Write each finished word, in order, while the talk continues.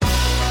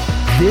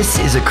This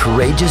is a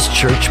Courageous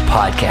Church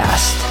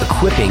podcast,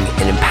 equipping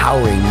and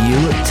empowering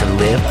you to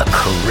live a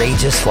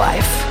courageous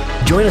life.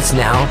 Join us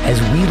now as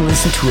we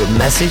listen to a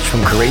message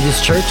from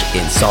Courageous Church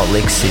in Salt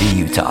Lake City,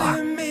 Utah.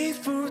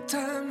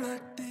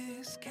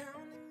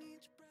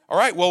 All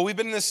right, well, we've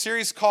been in this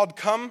series called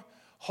Come,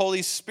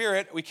 Holy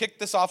Spirit. We kicked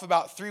this off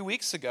about 3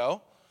 weeks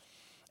ago.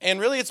 And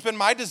really, it's been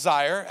my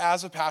desire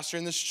as a pastor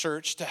in this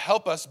church to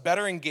help us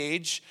better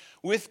engage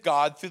with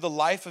God through the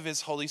life of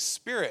His Holy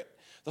Spirit.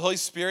 The Holy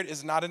Spirit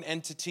is not an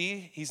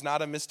entity. He's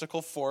not a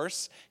mystical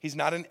force. He's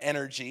not an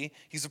energy.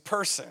 He's a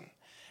person.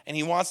 And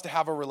He wants to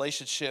have a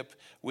relationship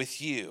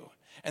with you.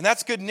 And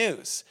that's good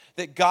news,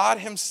 that God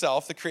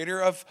Himself, the creator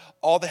of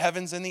all the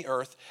heavens and the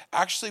earth,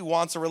 actually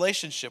wants a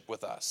relationship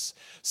with us.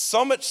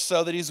 So much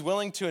so that He's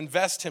willing to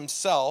invest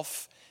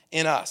Himself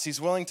in us. He's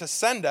willing to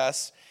send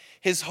us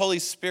His Holy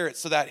Spirit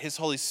so that His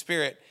Holy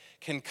Spirit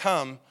can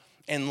come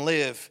and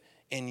live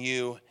in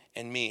you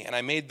and me. And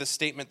I made the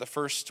statement the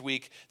first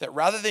week that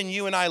rather than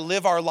you and I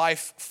live our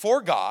life for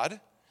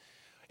God,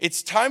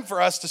 it's time for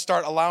us to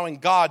start allowing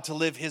God to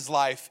live His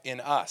life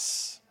in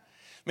us.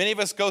 Many of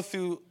us go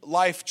through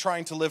life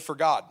trying to live for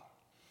God,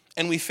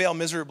 and we fail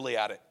miserably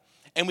at it,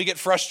 and we get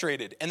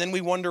frustrated, and then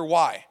we wonder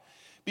why.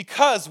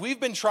 Because we've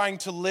been trying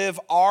to live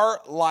our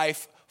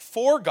life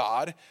for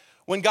God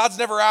when God's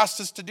never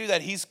asked us to do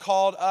that. He's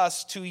called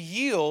us to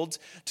yield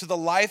to the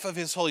life of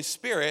His Holy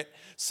Spirit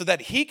so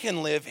that He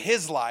can live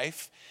His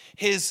life,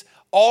 His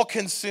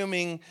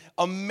all-consuming,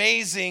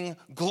 amazing,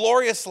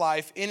 glorious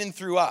life in and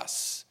through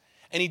us.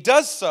 And He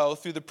does so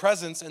through the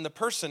presence and the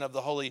person of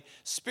the Holy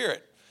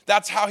Spirit.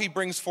 That's how He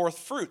brings forth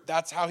fruit.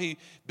 That's how He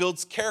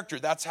builds character.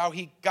 That's how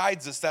He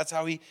guides us. That's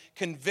how He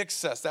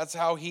convicts us. That's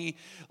how He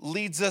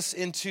leads us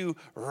into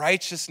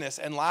righteousness.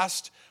 And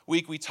last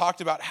week we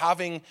talked about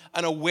having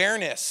an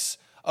awareness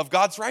of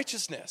God's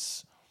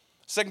righteousness.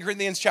 2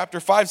 Corinthians chapter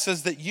 5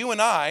 says that you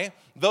and I,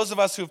 those of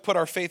us who have put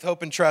our faith,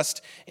 hope, and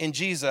trust in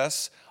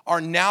Jesus,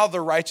 are now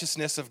the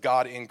righteousness of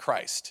God in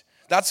Christ.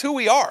 That's who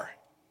we are.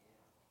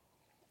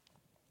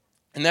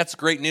 And that's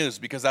great news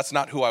because that's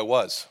not who I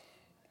was.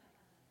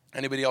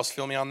 Anybody else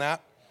feel me on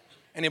that?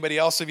 Anybody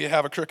else, if you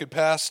have a crooked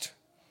past?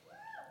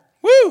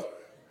 Woo!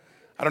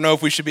 I don't know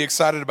if we should be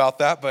excited about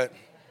that, but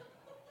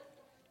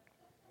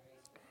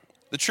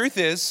the truth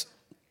is,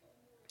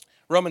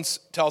 Romans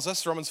 5 tells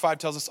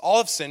us, all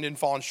have sinned and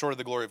fallen short of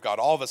the glory of God.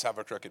 All of us have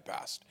a crooked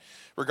past.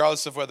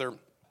 Regardless of whether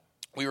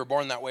we were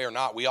born that way or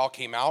not, we all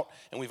came out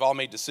and we've all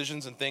made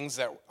decisions and things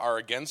that are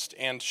against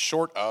and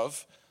short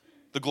of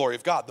the glory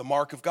of God, the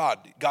mark of God,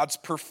 God's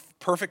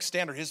perfect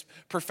standard, His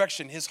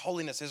perfection, His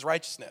holiness, His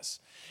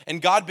righteousness.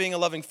 And God, being a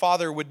loving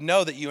Father, would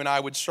know that you and I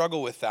would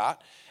struggle with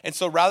that. And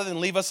so rather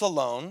than leave us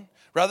alone,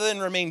 rather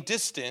than remain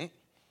distant,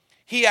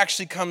 He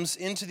actually comes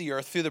into the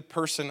earth through the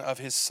person of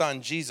His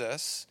Son,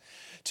 Jesus,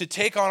 to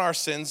take on our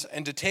sins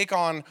and to take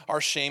on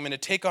our shame and to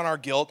take on our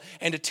guilt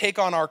and to take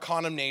on our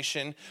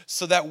condemnation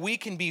so that we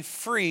can be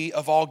free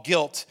of all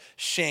guilt,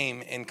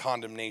 shame, and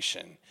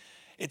condemnation.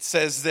 It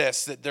says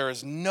this, that there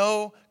is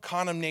no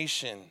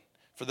condemnation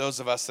for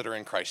those of us that are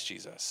in Christ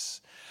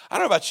Jesus. I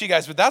don't know about you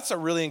guys, but that's a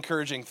really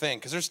encouraging thing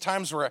because there's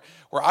times where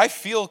I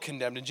feel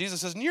condemned and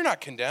Jesus says, you're not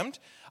condemned.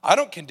 I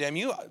don't condemn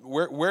you.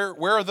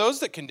 Where are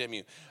those that condemn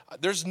you?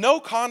 There's no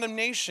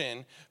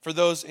condemnation for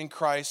those in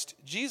Christ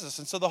Jesus.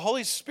 And so the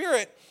Holy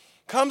Spirit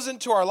comes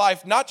into our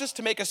life not just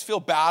to make us feel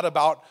bad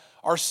about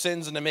our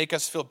sins and to make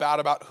us feel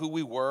bad about who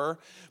we were,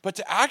 but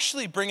to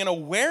actually bring an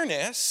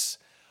awareness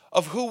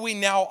of who we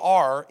now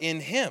are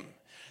in Him.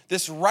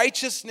 This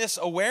righteousness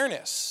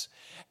awareness.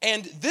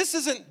 And this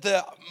isn't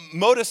the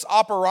modus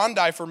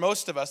operandi for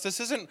most of us. This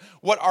isn't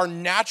what our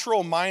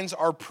natural minds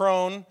are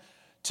prone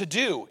to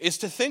do, is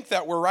to think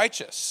that we're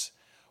righteous.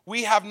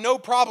 We have no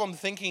problem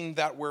thinking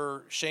that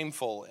we're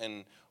shameful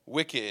and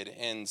wicked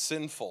and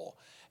sinful.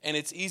 And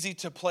it's easy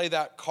to play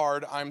that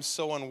card, I'm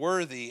so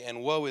unworthy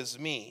and woe is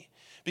me.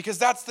 Because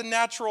that's the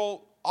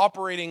natural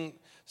operating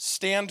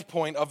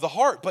standpoint of the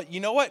heart. But you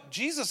know what?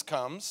 Jesus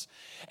comes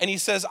and He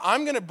says,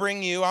 I'm going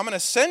to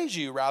send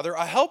you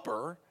a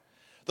helper,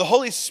 the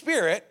Holy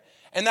Spirit,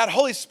 and that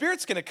Holy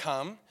Spirit's going to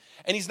come,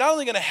 and He's not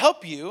only going to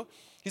help you,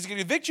 He's going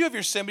to convict you of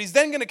your sin, but He's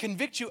then going to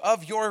convict you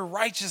of your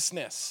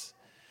righteousness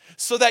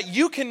so that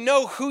you can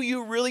know who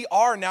you really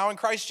are now in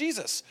Christ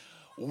Jesus,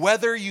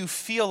 whether you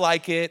feel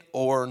like it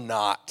or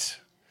not.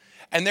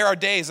 And there are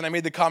days, and I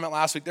made the comment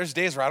last week, there's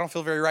days where I don't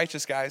feel very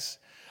righteous, guys.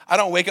 I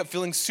don't wake up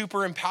feeling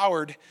super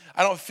empowered.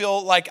 I don't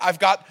feel like I've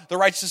got the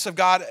righteousness of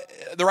God,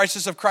 the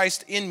righteousness of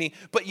Christ in me.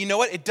 But you know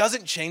what? It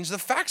doesn't change the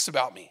facts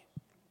about me.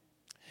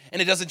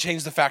 And it doesn't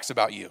change the facts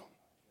about you.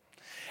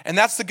 And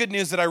that's the good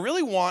news that I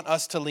really want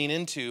us to lean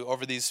into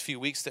over these few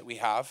weeks that we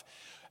have.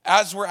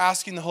 As we're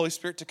asking the Holy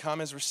Spirit to come,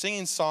 as we're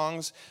singing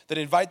songs that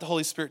invite the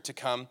Holy Spirit to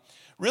come,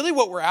 really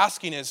what we're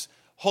asking is,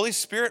 Holy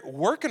Spirit,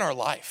 work in our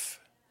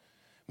life.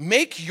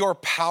 Make your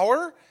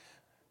power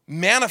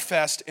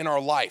manifest in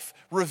our life.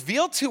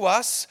 Reveal to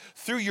us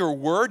through your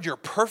word, your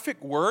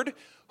perfect word,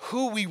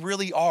 who we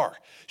really are.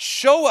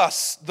 Show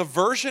us the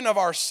version of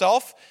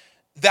ourself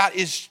that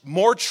is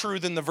more true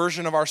than the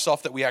version of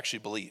ourself that we actually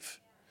believe.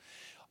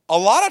 a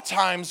lot of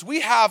times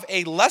we have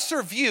a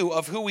lesser view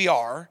of who we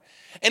are,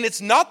 and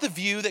it's not the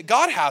view that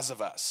God has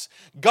of us.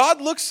 God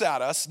looks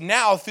at us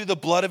now through the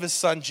blood of his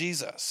son,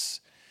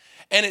 Jesus.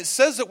 And it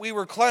says that we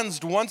were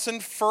cleansed once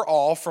and for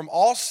all from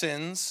all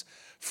sins,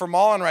 from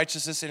all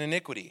unrighteousness and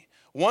iniquity.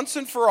 Once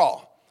and for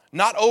all,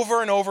 not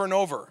over and over and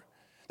over.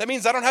 That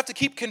means I don't have to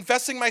keep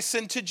confessing my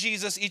sin to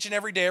Jesus each and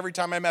every day, every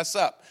time I mess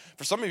up.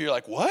 For some of you, you're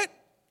like, what?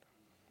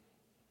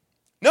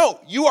 No,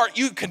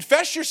 you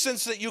confess your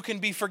sins so that you can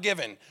be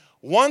forgiven.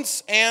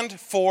 Once and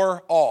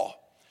for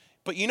all.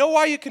 But you know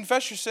why you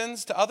confess your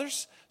sins to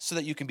others? So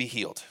that you can be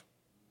healed.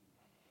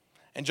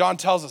 And John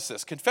tells us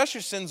this. Confess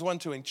your sins one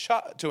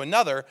to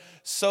another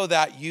so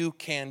that you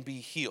can be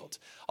healed.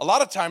 A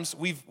lot of times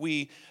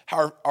we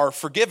are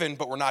forgiven,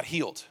 but we're not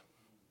healed.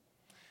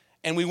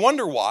 And we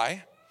wonder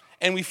why.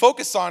 And we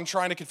focus on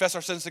trying to confess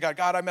our sins to God.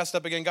 God, I messed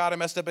up again. God, I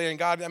messed up again.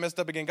 God, I messed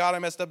up again. God, I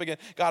messed up again.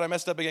 God, I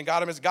messed up again.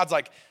 God, I messed up. God's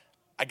like,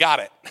 I got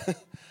it.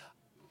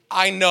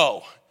 I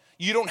know.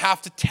 You don't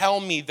have to tell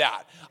me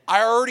that.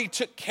 I already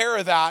took care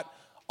of that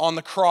on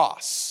the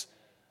cross.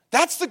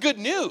 That's the good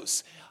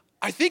news.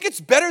 I think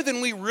it's better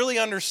than we really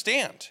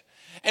understand.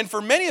 And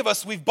for many of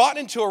us, we've bought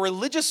into a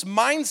religious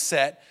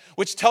mindset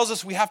which tells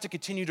us we have to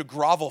continue to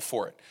grovel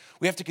for it.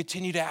 We have to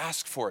continue to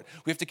ask for it.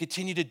 We have to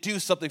continue to do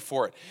something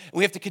for it. And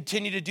we have to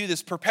continue to do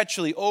this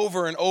perpetually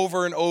over and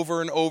over and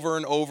over and over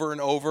and over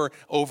and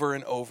over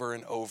and over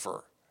and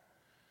over.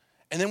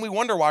 And then we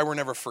wonder why we're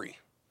never free.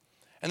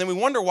 And then we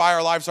wonder why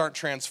our lives aren't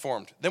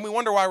transformed. Then we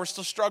wonder why we're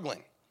still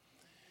struggling.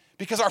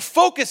 Because our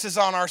focus is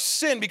on our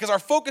sin, because our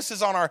focus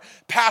is on our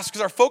past,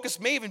 because our focus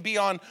may even be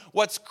on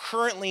what's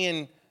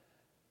currently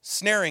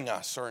ensnaring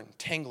us or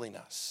entangling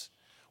us.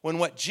 When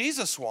what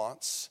Jesus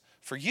wants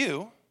for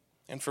you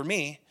and for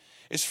me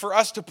is for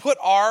us to put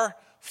our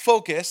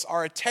focus,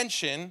 our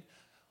attention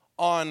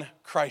on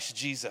Christ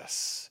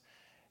Jesus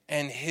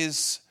and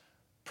his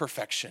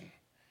perfection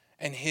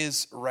and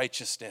his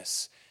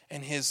righteousness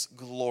and his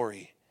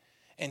glory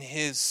and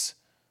his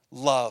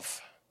love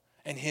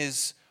and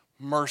his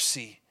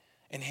mercy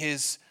and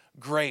his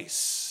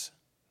grace.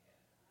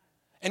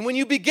 And when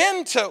you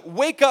begin to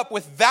wake up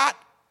with that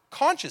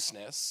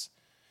consciousness,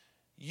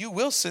 you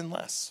will sin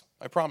less,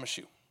 I promise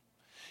you.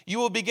 You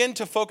will begin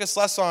to focus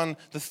less on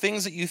the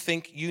things that you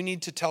think you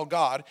need to tell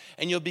God,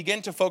 and you'll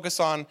begin to focus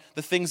on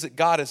the things that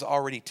God is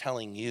already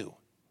telling you.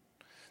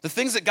 The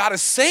things that God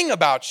is saying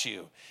about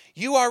you.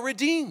 You are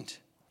redeemed.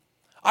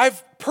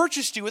 I've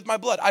purchased you with my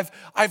blood.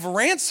 I've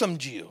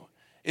ransomed you,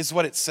 is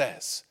what it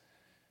says.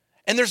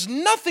 And there's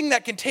nothing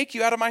that can take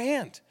you out of my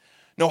hand.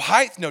 No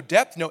height, no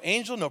depth, no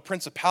angel, no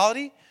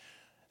principality.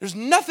 There's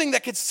nothing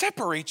that could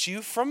separate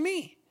you from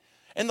me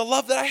and the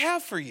love that I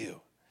have for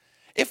you.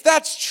 If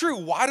that's true,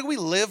 why do we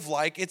live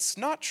like it's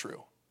not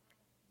true?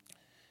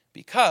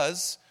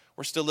 Because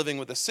we're still living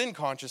with a sin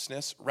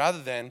consciousness rather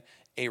than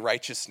a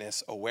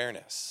righteousness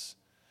awareness.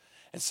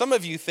 And some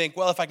of you think,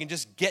 well, if I can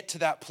just get to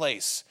that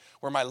place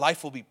where my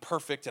life will be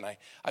perfect and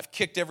I've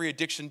kicked every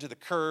addiction to the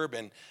curb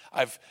and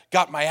I've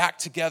got my act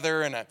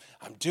together and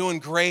I'm doing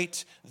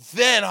great,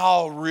 then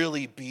I'll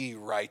really be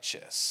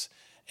righteous.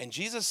 And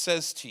Jesus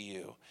says to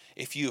you,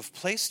 if you have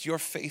placed your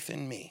faith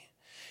in me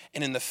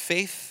and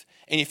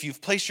if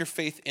you've placed your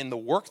faith in the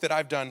work that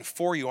I've done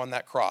for you on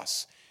that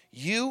cross,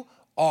 you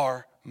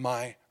are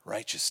my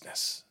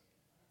righteousness.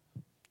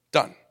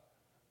 Done.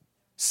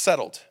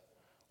 Settled.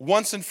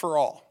 Once and for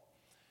all.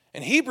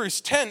 And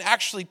Hebrews 10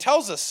 actually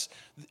tells us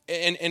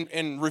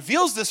and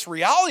reveals this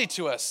reality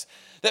to us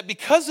that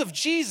because of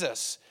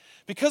Jesus,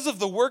 because of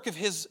the work of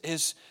his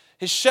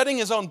shedding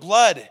his own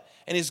blood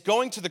and his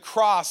going to the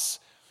cross,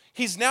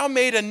 he's now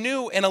made a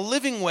new and a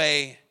living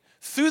way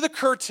through the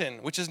curtain,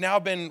 which has now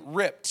been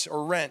ripped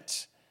or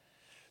rent,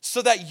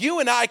 so that you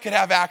and I could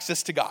have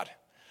access to God.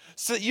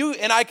 So that you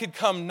and I could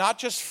come not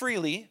just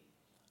freely,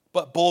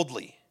 but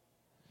boldly.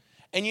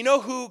 And you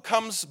know who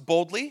comes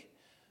boldly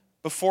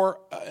before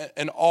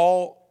an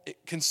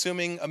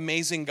all-consuming,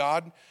 amazing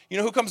God? You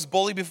know who comes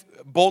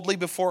boldly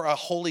before a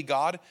holy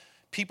God?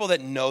 People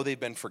that know they've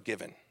been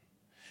forgiven.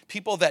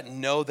 People that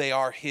know they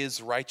are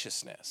his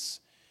righteousness.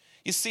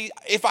 You see,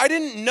 if I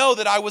didn't know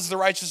that I was the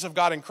righteousness of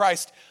God in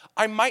Christ,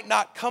 I might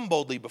not come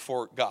boldly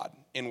before God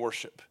in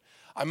worship.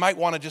 I might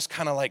want to just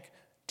kind of like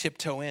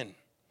tiptoe in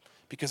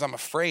because I'm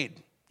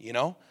afraid, you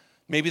know?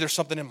 Maybe there's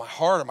something in my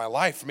heart or my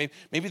life.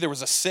 Maybe there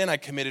was a sin I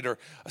committed or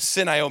a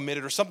sin I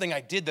omitted or something I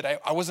did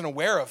that I wasn't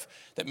aware of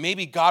that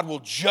maybe God will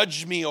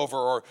judge me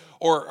over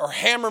or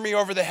hammer me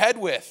over the head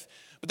with.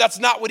 But that's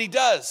not what he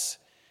does.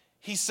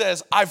 He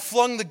says, I've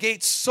flung the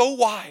gates so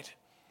wide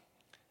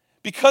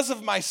because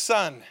of my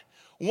son,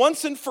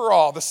 once and for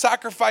all, the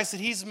sacrifice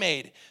that he's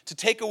made to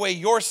take away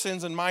your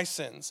sins and my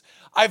sins.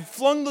 I've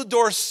flung the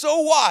door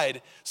so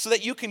wide so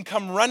that you can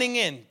come running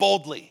in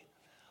boldly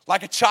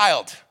like a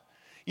child.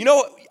 You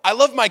know, I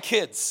love my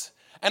kids,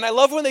 and I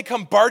love when they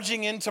come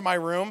barging into my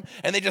room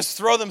and they just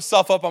throw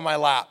themselves up on my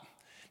lap.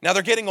 Now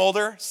they're getting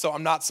older, so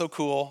I'm not so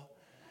cool,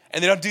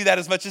 and they don't do that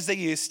as much as they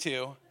used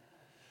to.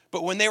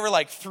 But when they were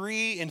like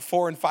 3 and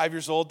 4 and 5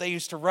 years old, they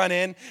used to run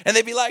in and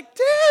they'd be like,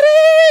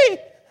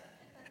 Daddy!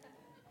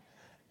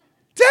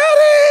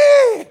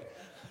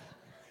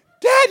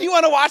 Dad, you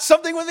want to watch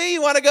something with me?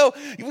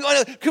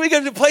 Can we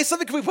go to play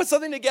something? Can we put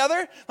something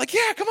together? Like,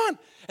 yeah, come on.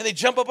 And they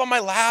jump up on my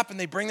lap and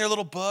they bring their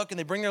little book and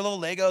they bring their little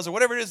Legos or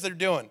whatever it is they're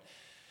doing.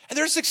 And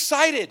they're just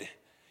excited.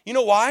 You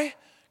know why?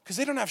 Because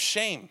they don't have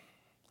shame.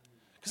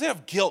 Because they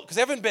have guilt. Because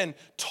they haven't been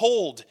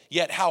told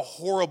yet how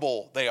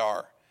horrible they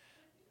are.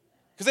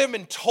 Because they haven't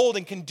been told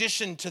and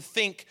conditioned to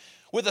think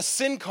with a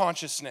sin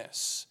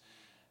consciousness.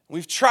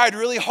 We've tried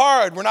really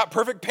hard. We're not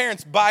perfect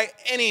parents by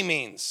any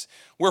means.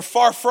 We're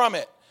far from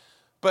it.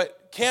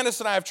 But Candace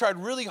and I have tried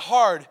really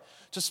hard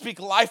to speak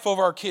life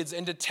over our kids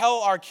and to tell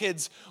our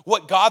kids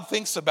what God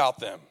thinks about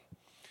them.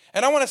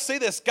 And I want to say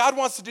this, God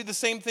wants to do the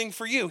same thing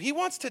for you. He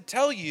wants to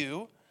tell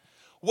you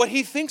what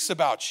he thinks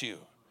about you.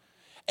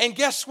 And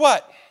guess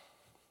what?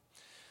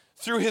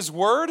 Through his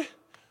word,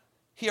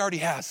 he already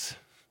has.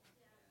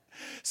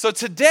 So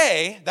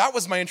today, that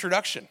was my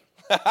introduction.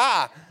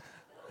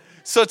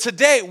 So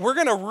today, we're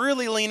going to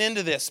really lean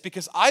into this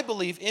because I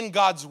believe in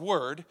God's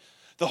word,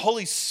 the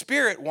Holy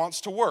Spirit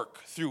wants to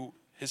work through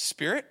his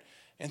Spirit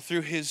and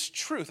through his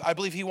truth. I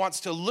believe he wants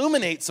to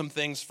illuminate some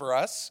things for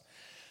us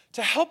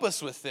to help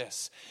us with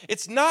this.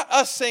 It's not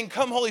us saying,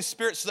 come Holy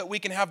Spirit, so that we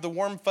can have the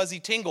warm, fuzzy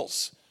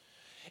tingles.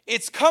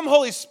 It's come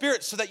Holy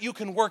Spirit so that you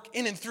can work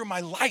in and through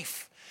my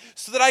life,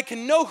 so that I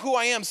can know who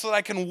I am, so that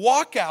I can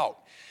walk out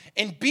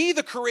and be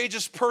the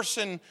courageous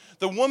person,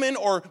 the woman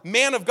or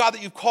man of God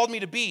that you've called me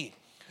to be.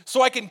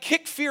 So I can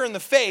kick fear in the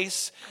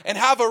face and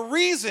have a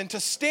reason to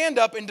stand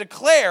up and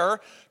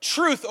declare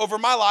truth over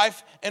my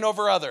life and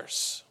over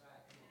others.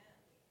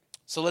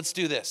 So let's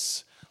do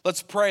this.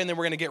 Let's pray, and then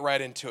we're going to get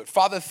right into it.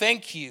 Father,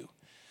 thank you,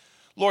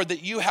 Lord,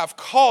 that you have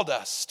called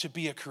us to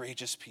be a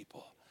courageous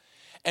people.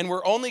 And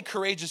we're only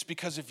courageous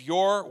because of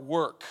your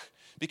work,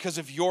 because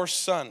of your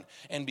Son,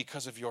 and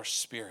because of your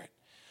Spirit.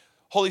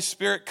 Holy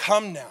Spirit,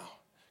 come now.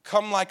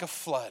 Come like a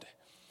flood.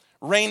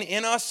 Reign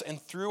in us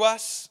and through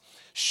us.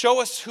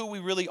 Show us who we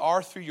really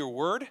are through your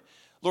word.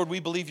 Lord, we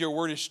believe your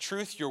word is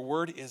truth. Your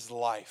word is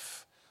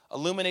life.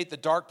 Illuminate the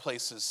dark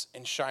places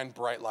and shine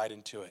bright light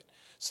into it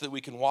so that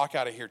we can walk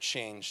out of here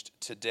changed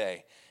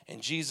today.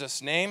 In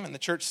Jesus' name, and the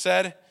church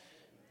said,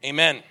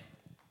 amen.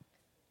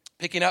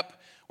 Picking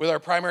up with our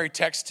primary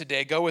text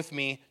today, go with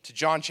me to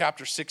John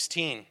chapter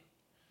 16.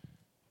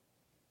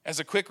 As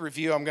a quick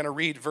review, I'm going to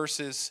read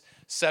verses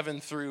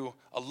 7 through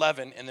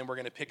 11, and then we're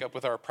going to pick up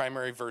with our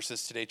primary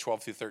verses today,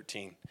 12 through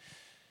 13.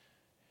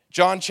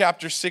 John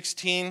chapter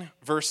 16,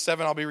 verse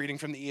 7, I'll be reading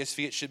from the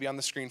ESV. It should be on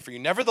the screen for you.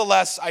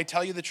 Nevertheless, I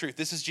tell you the truth.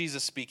 This is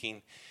Jesus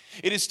speaking.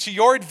 It is to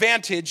your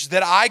advantage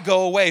that I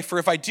go away. For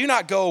if I do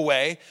not go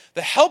away,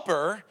 the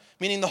Helper,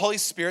 meaning the Holy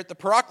Spirit, the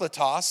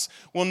Parakletos,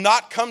 will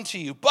not come to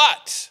you.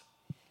 But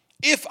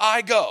if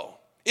I go,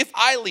 if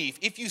I leave,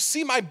 if you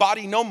see my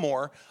body no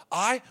more,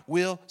 I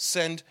will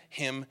send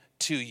him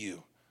to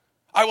you.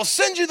 I will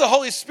send you the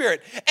Holy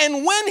Spirit.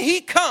 And when he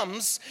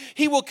comes,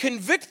 he will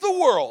convict the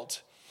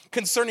world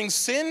concerning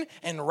sin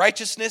and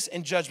righteousness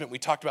and judgment. We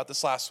talked about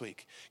this last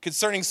week.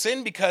 Concerning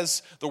sin,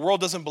 because the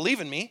world doesn't believe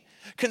in me.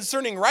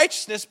 Concerning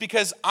righteousness,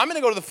 because I'm going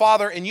to go to the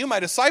Father and you, my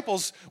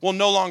disciples, will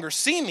no longer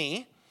see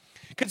me.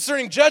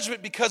 Concerning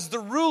judgment, because the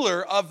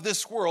ruler of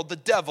this world, the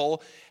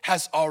devil,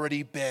 has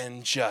already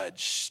been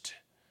judged.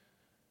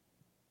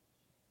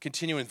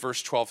 Continuing with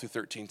verse 12 through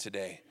 13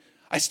 today.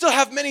 I still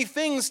have many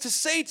things to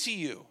say to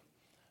you,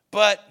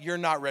 but you're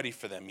not ready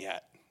for them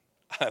yet.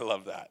 I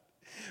love that.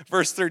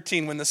 Verse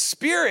 13, when the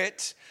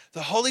Spirit,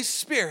 the Holy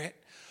Spirit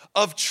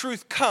of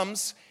truth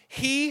comes,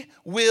 he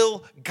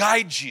will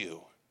guide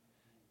you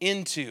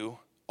into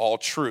all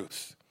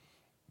truth.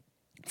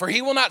 For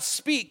he will not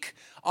speak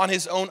on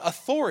his own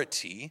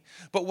authority,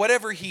 but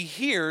whatever he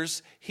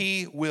hears,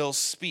 he will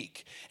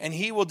speak. And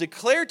he will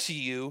declare to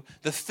you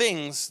the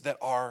things that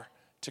are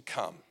to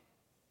come.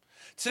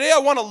 Today I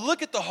want to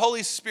look at the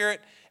Holy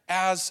Spirit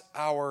as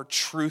our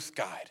truth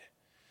guide.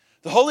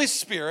 The Holy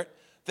Spirit,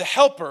 the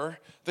helper,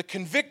 the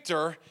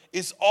convictor,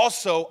 is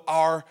also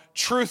our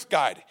truth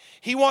guide.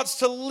 He wants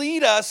to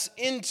lead us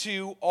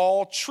into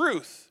all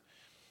truth.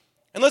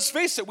 And let's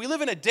face it, we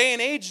live in a day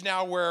and age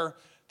now where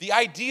the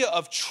idea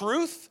of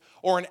truth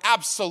or an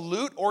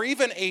absolute or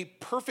even a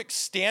perfect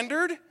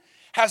standard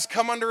has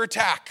come under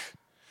attack.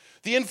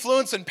 The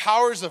influence and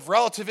powers of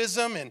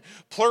relativism and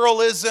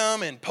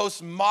pluralism and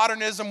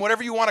postmodernism,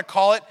 whatever you want to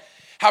call it,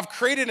 have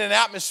created an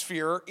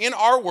atmosphere in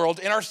our world,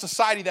 in our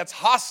society, that's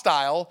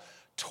hostile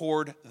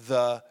toward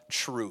the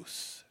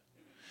truth.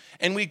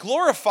 And we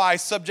glorify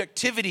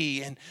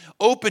subjectivity and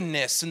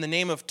openness in the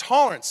name of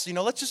tolerance. You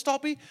know, let's just all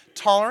be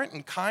tolerant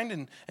and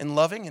kind and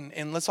loving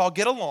and let's all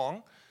get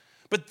along.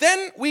 But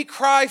then we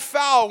cry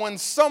foul when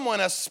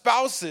someone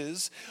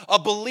espouses a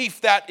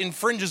belief that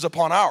infringes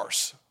upon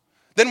ours.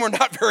 Then we're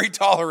not very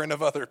tolerant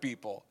of other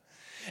people.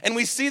 And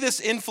we see this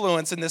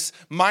influence and this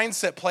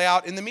mindset play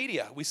out in the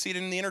media. We see it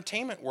in the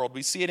entertainment world.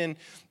 We see it in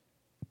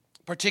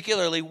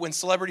particularly when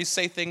celebrities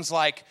say things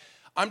like,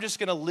 I'm just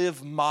going to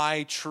live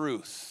my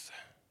truth.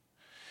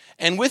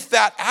 And with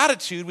that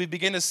attitude, we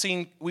begin to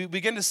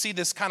see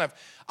this kind of,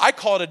 I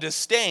call it a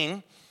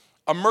disdain,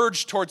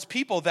 emerge towards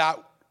people that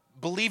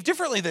believe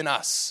differently than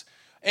us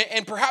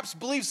and perhaps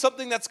believe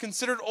something that's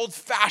considered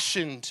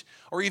old-fashioned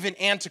or even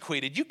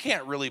antiquated. You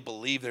can't really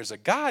believe there's a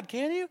God,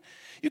 can you?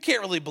 You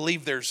can't really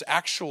believe there's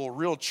actual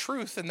real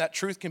truth and that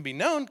truth can be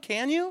known,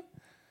 can you?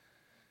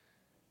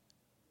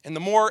 And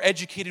the more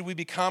educated we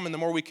become and the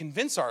more we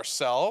convince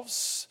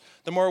ourselves,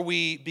 the more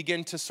we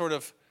begin to sort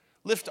of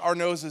lift our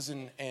noses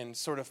and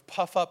sort of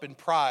puff up in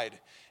pride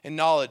and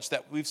knowledge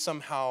that we've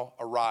somehow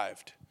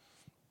arrived,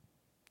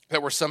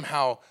 that we're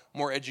somehow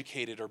more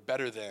educated or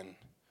better than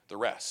the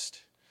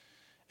rest.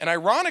 And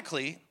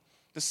ironically,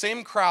 the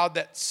same crowd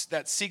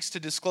that seeks to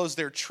disclose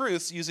their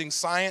truths using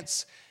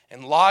science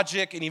and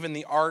logic and even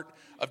the art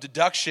of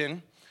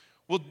deduction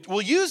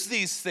will use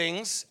these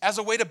things as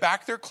a way to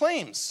back their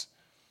claims.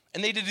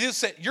 And they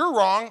deduce that you're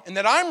wrong and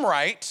that I'm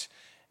right.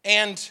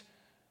 And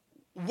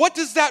what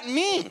does that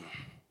mean?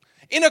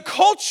 In a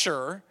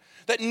culture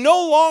that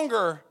no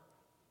longer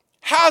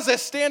has a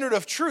standard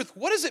of truth,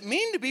 what does it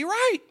mean to be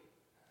right?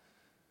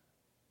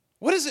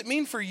 What does it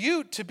mean for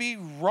you to be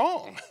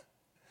wrong?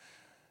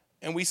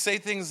 And we say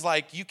things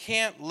like, you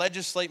can't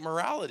legislate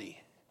morality.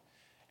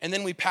 And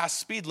then we pass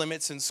speed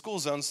limits in school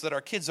zones so that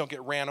our kids don't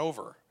get ran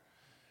over.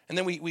 And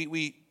then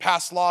we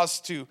pass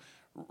laws to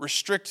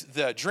restrict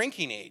the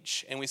drinking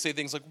age. And we say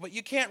things like, but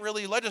you can't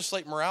really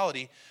legislate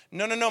morality.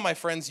 No, my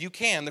friends, you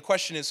can. The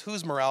question is,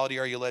 whose morality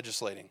are you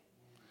legislating?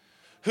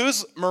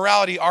 Whose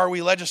morality are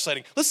we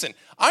legislating? Listen,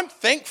 I'm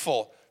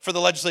thankful for the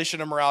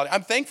legislation of morality.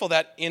 I'm thankful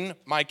that in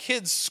my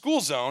kids'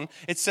 school zone,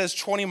 it says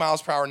 20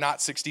 miles per hour,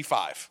 not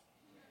 65,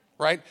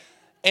 right?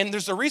 And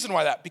there's a reason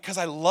why because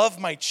I love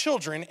my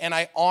children and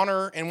I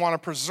honor and want to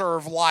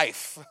preserve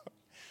life.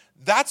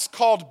 That's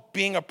called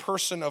being a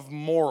person of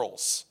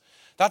morals.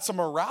 That's a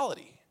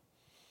morality.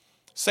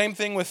 Same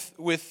thing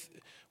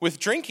with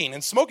drinking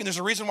and smoking. There's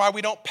a reason why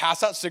we don't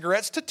pass out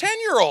cigarettes to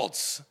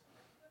 10-year-olds.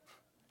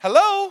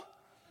 Hello?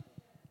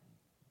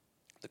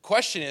 The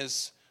question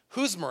is,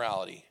 whose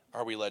morality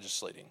are we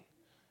legislating?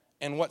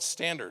 And what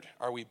standard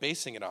are we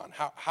basing it on?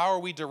 How are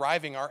we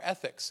deriving our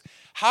ethics?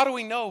 How do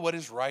we know what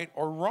is right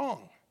or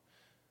wrong?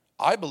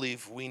 I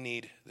believe we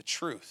need the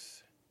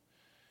truth.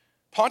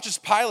 Pontius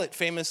Pilate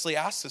famously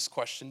asked this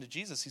question to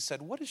Jesus. He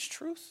said, what is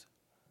truth?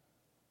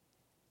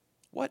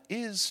 What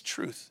is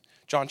truth?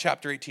 John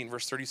chapter 18,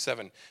 verse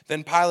 37.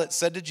 Then Pilate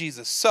said to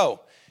Jesus,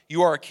 so,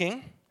 you are a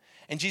king?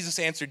 And Jesus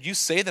answered, you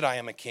say that I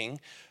am a king.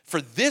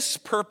 For this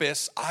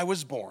purpose I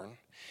was born,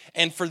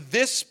 and for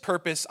this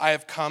purpose I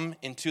have come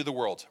into the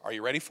world. Are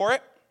you ready for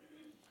it?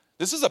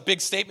 This is a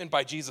big statement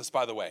by Jesus,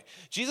 by the way.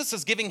 Jesus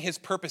is giving his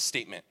purpose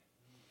statement.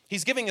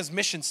 He's giving his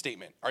mission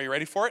statement. Are you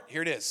ready for it?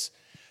 Here it is.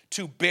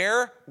 To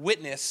bear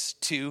witness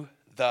to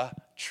the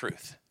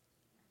truth.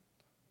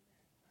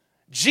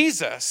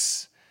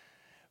 Jesus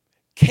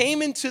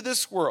came into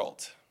this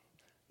world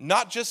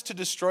not just to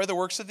destroy the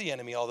works of the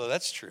enemy, although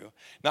that's true,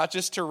 not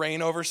just to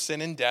reign over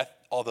sin and death,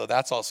 although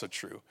that's also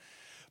true,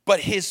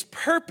 but his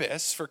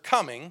purpose for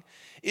coming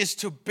is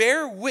to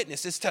bear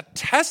witness, is to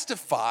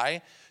testify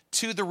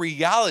to the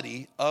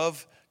reality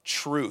of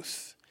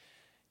truth.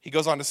 He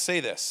goes on to say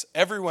this,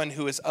 everyone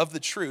who is of the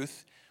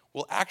truth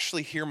will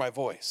actually hear my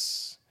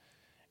voice.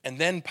 And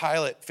then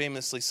Pilate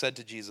famously said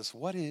to Jesus,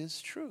 what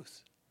is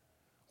truth?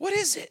 What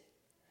is it?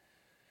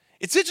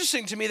 It's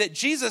interesting to me that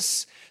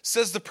Jesus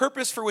says the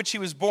purpose for which he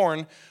was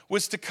born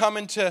was to come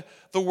into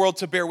the world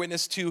to bear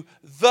witness to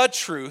the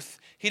truth.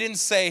 He didn't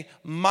say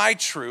my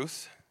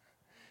truth.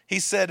 He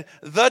said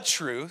the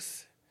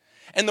truth.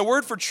 And the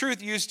word for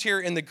truth used here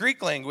in the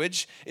Greek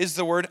language is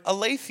the word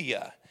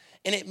aletheia.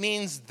 And it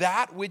means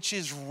that which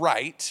is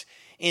right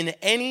in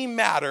any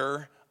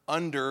matter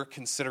under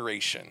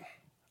consideration.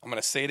 I'm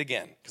going to say it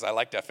again because I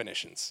like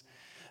definitions.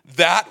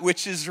 That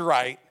which is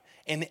right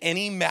in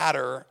any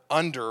matter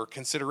under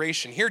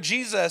consideration. Here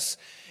Jesus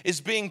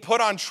is being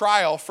put on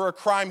trial for a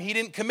crime he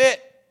didn't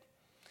commit.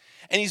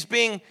 And he's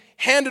being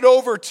handed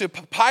over to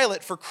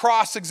Pilate for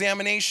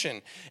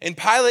cross-examination. And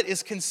Pilate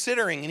is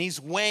considering and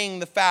he's weighing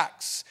the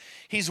facts.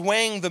 He's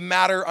weighing the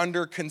matter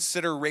under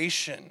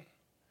consideration.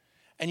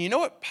 And you know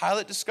what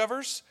Pilate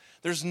discovers?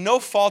 There's no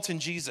fault in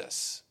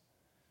Jesus.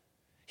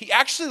 He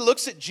actually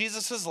looks at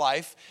Jesus'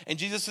 life and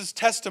Jesus'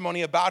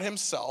 testimony about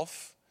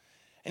himself,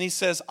 and he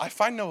says, I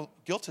find no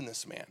guilt in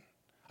this man.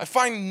 I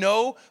find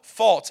no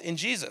fault in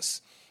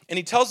Jesus. And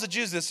he tells the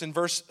Jews this in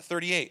verse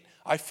 38,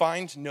 I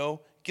find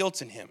no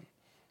guilt in him.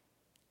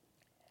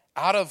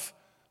 Out of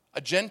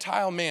a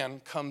Gentile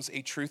man comes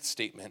a truth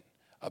statement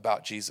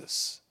about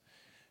Jesus.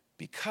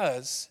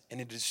 Because, and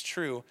it is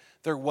true,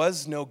 there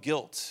was no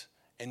guilt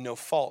and no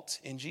fault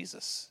in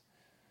Jesus.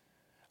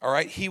 All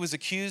right, he was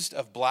accused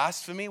of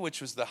blasphemy,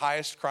 which was the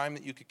highest crime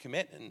that you could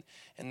commit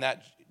in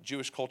that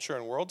Jewish culture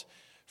and world,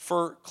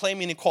 for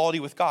claiming equality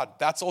with God.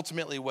 That's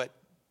ultimately what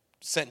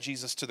sent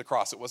Jesus to the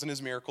cross. It wasn't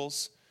his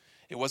miracles.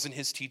 It wasn't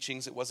his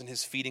teachings. It wasn't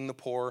his feeding the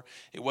poor.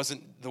 It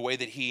wasn't the way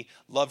that he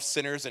loved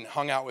sinners and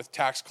hung out with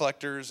tax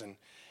collectors.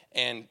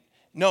 And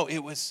no, it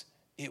was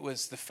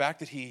the fact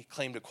that he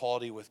claimed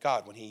equality with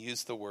God when he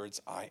used the words,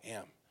 I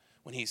am.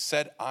 When he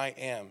said, I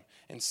am,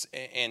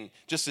 and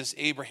just as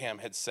Abraham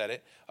had said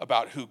it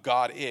about who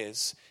God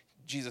is,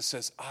 Jesus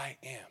says, I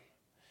am.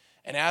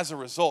 And as a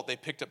result, they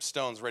picked up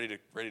stones ready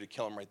to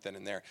kill him right then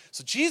and there.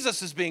 So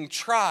Jesus is being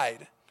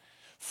tried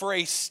for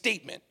a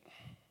statement.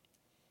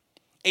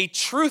 A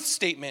truth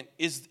statement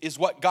is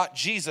what got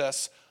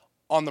Jesus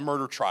on the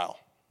murder trial.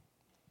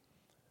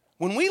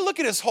 When we look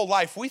at his whole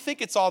life, we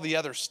think it's all the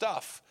other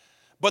stuff.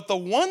 But the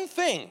one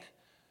thing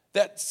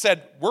that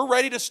said, we're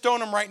ready to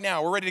stone him right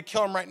now, we're ready to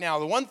kill him right now,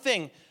 the one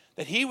thing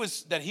that he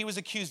was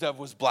accused of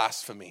was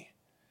blasphemy.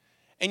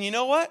 And you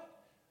know what?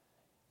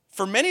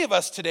 For many of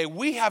us today,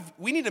 we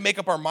need to make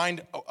up our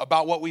mind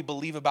about what we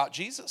believe about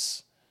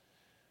Jesus.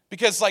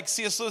 Because like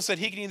C.S. Lewis said,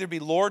 he can either be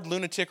Lord,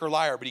 lunatic, or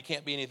liar, but he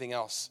can't be anything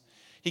else.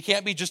 He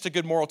can't be just a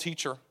good moral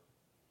teacher.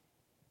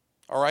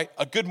 All right?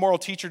 A good moral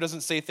teacher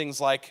doesn't say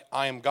things like,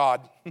 I am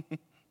God.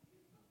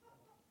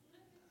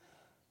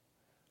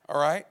 All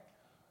right?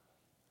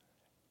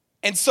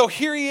 And so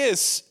here he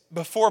is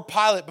before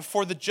Pilate,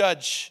 before the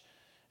judge.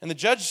 And the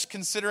judge is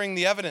considering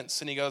the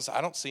evidence, and he goes,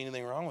 I don't see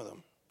anything wrong with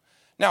him.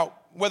 Now,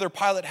 whether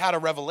Pilate had a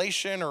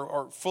revelation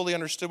or fully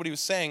understood what he was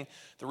saying,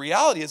 the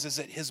reality is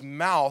that his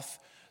mouth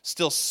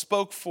still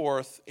spoke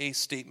forth a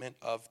statement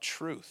of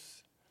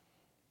truth.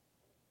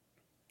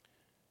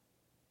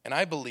 And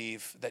I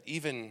believe that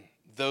even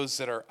those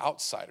that are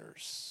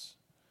outsiders,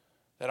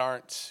 that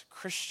aren't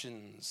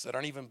Christians, that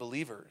aren't even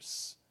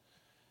believers,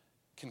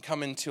 can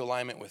come into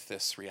alignment with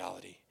this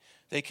reality.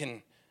 They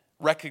can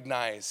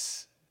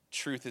recognize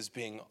truth as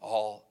being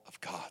all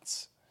of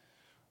God's.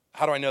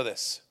 How do I know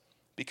this?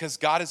 Because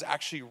God has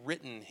actually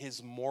written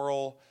his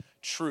moral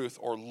truth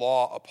or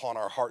law upon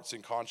our hearts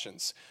and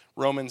conscience.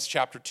 Romans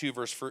chapter 2,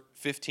 verse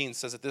 15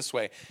 says it this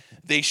way.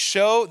 They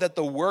show that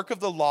the work of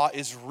the law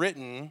is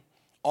written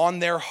on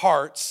their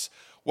hearts,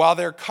 while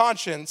their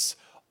conscience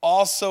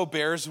also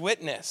bears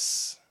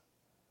witness.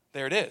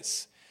 There it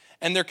is.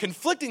 And their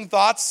conflicting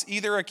thoughts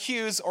either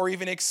accuse or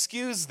even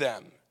excuse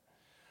them.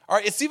 All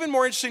right, it's even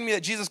more interesting to me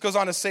that Jesus goes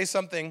on to say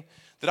something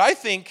that I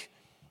think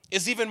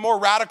is even more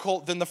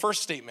radical than the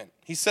first statement.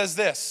 He says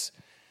this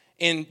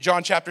in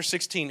John chapter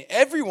 16.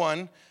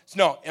 In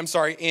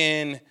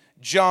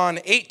John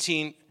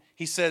 18,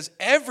 he says,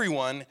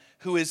 everyone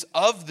who is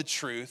of the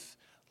truth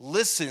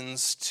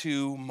listens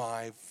to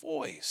my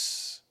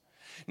voice.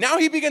 Now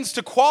he begins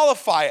to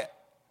qualify it.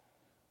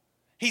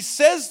 He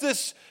says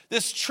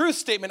this truth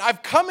statement,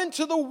 I've come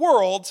into the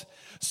world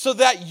so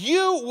that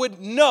you would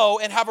know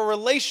and have a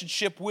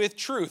relationship with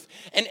truth.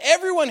 And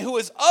everyone who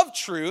is of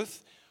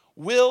truth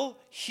will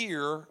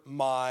hear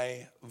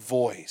my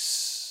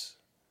voice.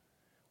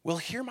 Will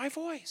hear my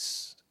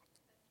voice.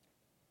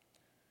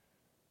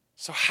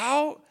 So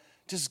how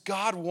does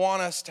God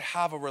want us to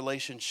have a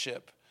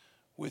relationship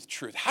with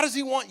truth? How does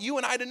he want you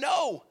and I to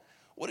know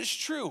what is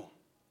true?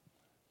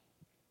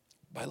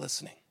 By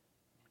listening.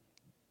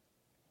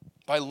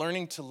 By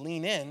learning to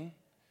lean in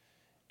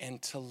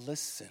and to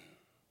listen.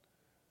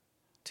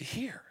 To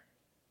hear.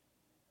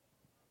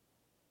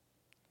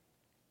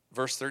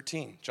 Verse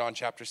 13, John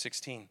chapter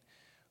 16.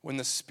 When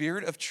the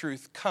Spirit of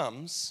truth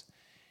comes,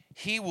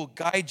 he will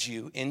guide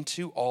you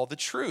into all the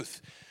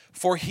truth.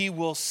 For he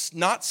will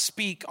not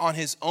speak on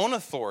his own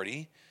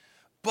authority,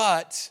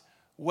 but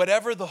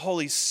whatever the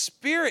Holy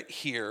Spirit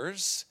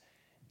hears,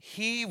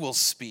 he will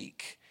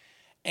speak.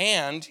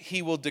 And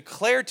he will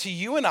declare to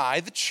you and I,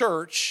 the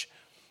church,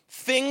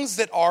 things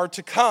that are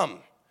to come.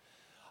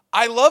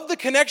 I love the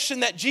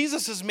connection that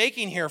Jesus is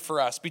making here for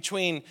us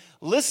between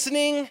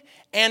listening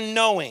and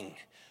knowing.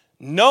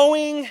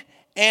 Knowing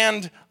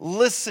and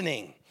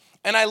listening.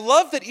 And I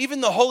love that even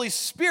the Holy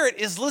Spirit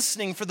is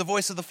listening for the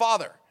voice of the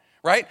Father,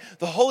 right?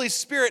 The Holy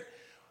Spirit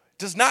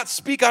does not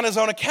speak on his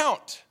own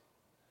account,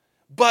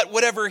 but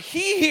whatever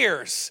he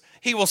hears,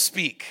 he will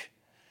speak.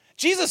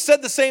 Jesus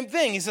said the same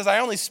thing. He says, I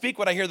only speak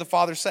what I hear the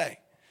Father say.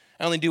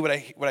 I only do what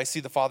I see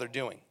the Father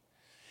doing.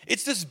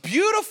 It's this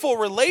beautiful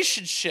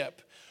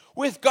relationship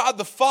with God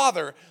the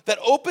Father that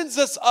opens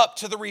us up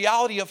to the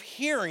reality of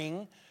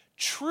hearing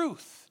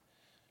truth,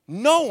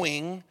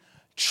 knowing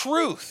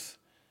truth.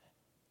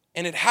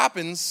 And it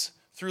happens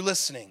through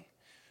listening.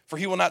 For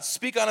he will not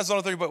speak on his own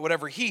authority, but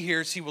whatever he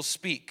hears, he will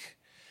speak.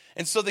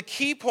 And so the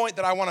key point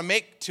that I want to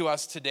make to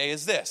us today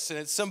is this, and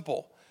it's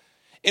simple.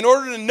 In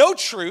order to know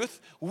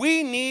truth,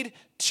 we need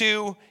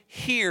to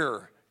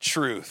hear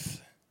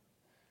truth.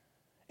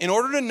 In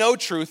order to know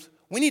truth,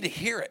 we need to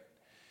hear it.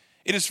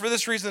 It is for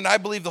this reason that I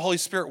believe the Holy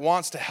Spirit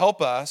wants to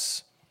help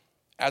us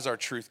as our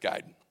truth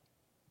guide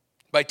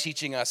by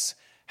teaching us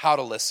how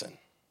to listen.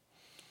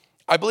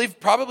 I believe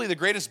probably the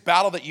greatest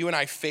battle that you and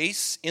I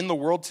face in the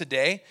world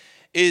today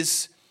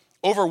is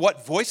over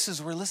what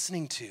voices we're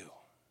listening to.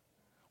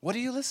 What are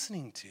you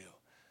listening to?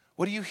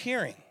 What are you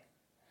hearing?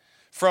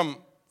 From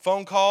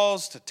phone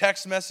calls to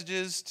text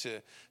messages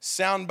to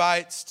sound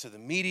bites to the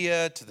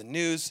media to the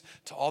news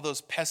to all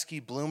those pesky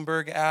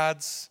Bloomberg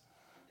ads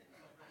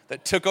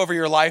that took over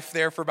your life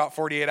there for about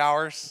 48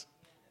 hours.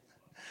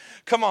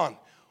 Come on.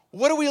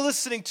 What are we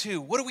listening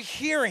to? What are we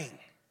hearing?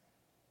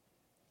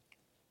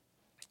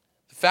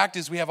 The fact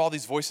is we have all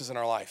these voices in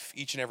our life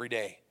each and every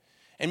day.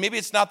 And maybe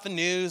it's not the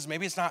news,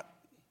 maybe it's not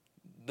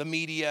the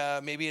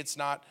media, maybe it's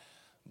not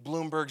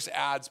Bloomberg's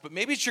ads, but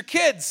maybe it's your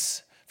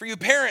kids. For you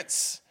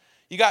parents,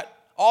 you got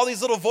all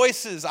these little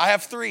voices. I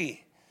have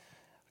 3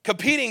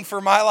 competing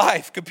for my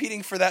life,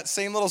 competing for that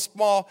same little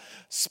small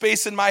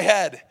space in my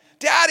head.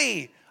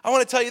 Daddy, I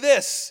want to tell you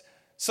this.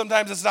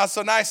 Sometimes it's not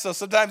so nice, though.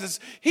 Sometimes it's,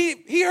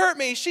 he hurt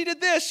me. She did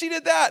this. She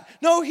did that.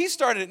 No, he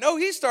started it. No,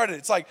 he started it.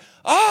 It's like,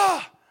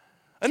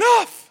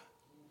 enough.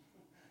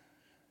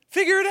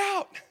 Figure it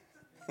out.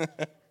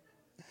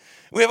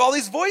 We have all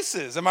these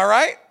voices. Am I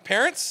right,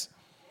 parents?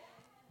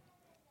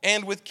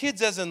 And with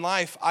kids as in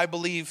life, I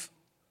believe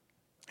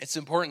it's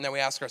important that we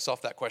ask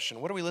ourselves that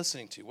question. What are we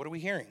listening to? What are we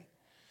hearing?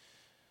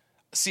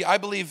 See, I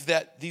believe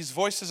that these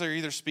voices are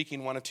either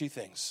speaking one of 2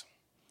 things.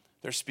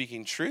 They're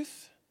speaking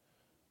truth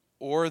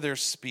or they're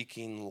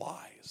speaking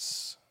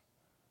lies.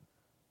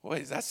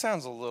 Wait, that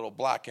sounds a little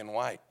black and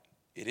white.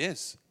 It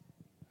is.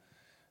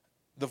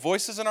 The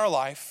voices in our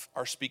life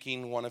are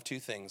speaking one of 2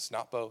 things,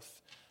 not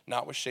both,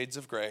 not with shades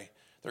of gray.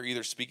 They're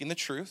either speaking the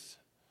truth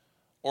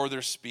or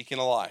they're speaking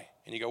a lie.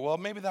 And you go, well,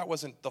 maybe that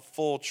wasn't the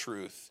full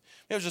truth.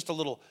 Maybe it was just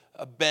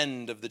a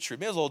bend of the truth.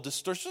 Maybe it was a little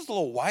distortion, just a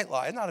little white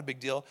lie. Not a big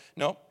deal.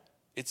 No,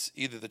 it's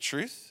either the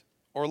truth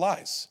or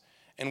lies.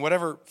 In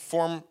whatever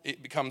form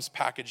it becomes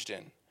packaged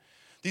in.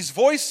 These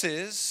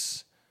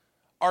voices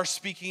are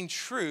speaking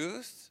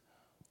truth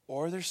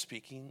or they're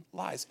speaking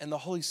lies. And the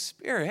Holy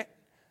Spirit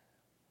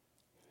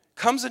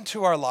comes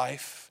into our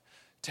life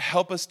to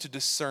help us to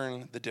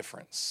discern the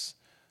difference,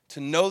 to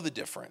know the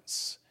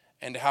difference,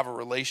 and to have a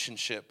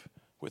relationship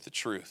with the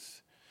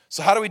truth.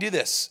 So how do we do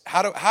this?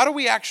 How do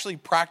we actually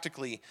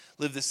practically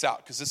live this out?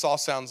 Because this all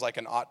sounds like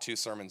an ought-to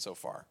sermon so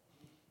far.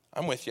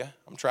 I'm with you.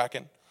 I'm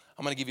tracking.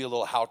 I'm going to give you a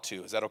little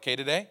how-to. Is that okay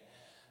today?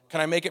 Can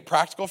I make it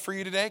practical for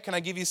you today? Can I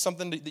give you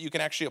something that you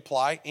can actually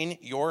apply in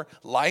your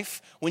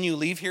life when you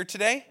leave here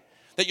today?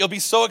 That you'll be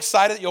so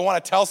excited that you'll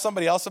want to tell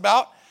somebody else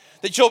about?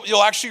 That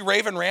you'll actually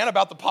rave and rant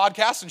about the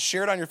podcast and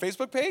share it on your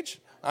Facebook page?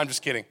 I'm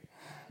just kidding.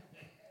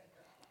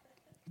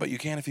 But you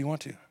can if you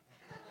want to.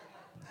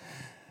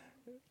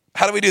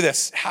 How do we do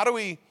this?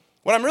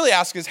 What I'm really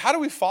asking is, how do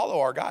we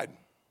follow our guide?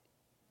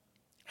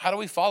 How do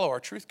we follow our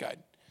truth guide?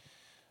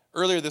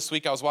 Earlier this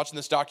week, I was watching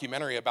this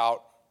documentary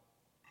about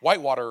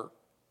whitewater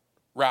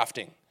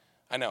rafting.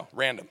 I know,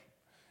 random.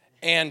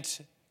 And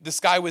this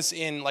guy was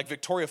in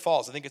Victoria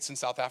Falls. I think it's in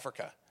South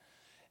Africa.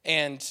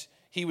 And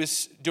he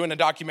was doing a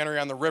documentary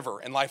on the river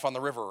and life on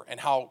the river and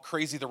how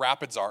crazy the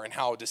rapids are and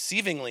how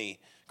deceivingly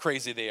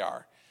crazy they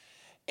are.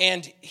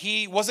 And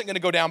he wasn't going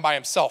to go down by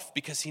himself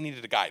because he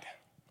needed a guide.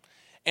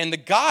 And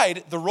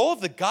the role of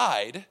the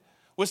guide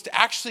was to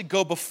actually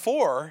go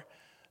before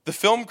the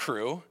film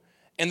crew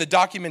and the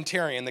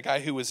documentarian, the guy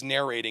who was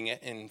narrating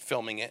it and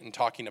filming it and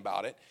talking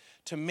about it,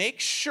 to make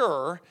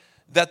sure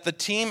that the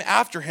team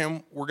after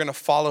him were going to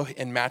follow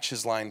and match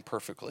his line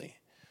perfectly.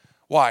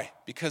 Why?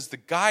 Because the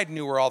guide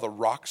knew where all the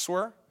rocks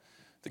were.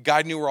 The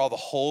guide knew where all the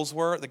holes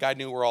were. The guide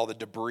knew where all the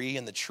debris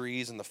and the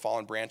trees and the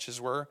fallen branches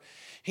were.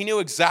 He knew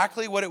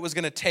exactly what it was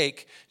going to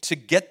take to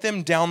get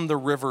them down the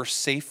river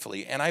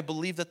safely. And I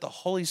believe that the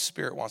Holy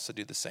Spirit wants to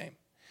do the same.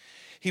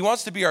 He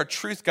wants to be our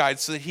truth guide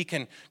so that he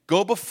can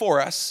go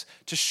before us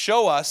to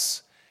show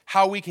us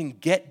how we can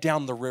get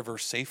down the river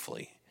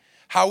safely,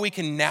 how we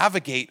can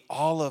navigate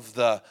all of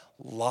the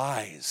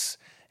lies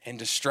and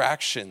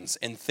distractions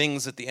and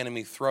things that the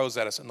enemy throws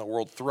at us and the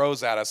world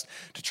throws at us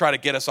to try to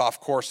get us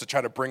off course, to try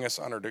to bring us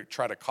under, to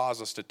try to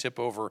cause us to tip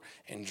over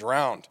and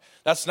drown.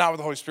 That's not what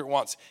the Holy Spirit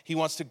wants. He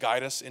wants to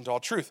guide us into all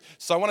truth.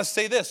 So I want to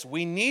say this.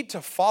 We need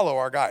to follow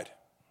our guide.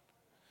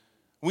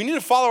 We need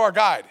to follow our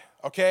guide,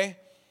 okay?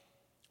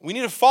 We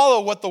need to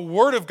follow what the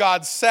Word of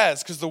God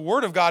says, because the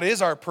Word of God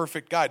is our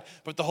perfect guide.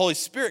 But the Holy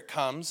Spirit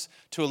comes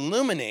to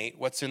illuminate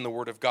what's in the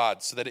Word of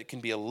God so that it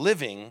can be a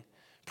living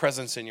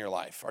presence in your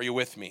life. Are you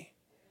with me?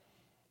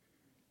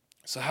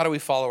 So how do we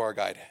follow our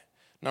guide?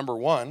 Number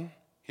one,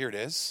 here it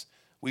is,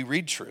 we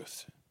read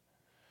truth.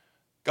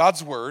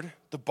 God's Word,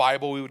 the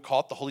Bible, we would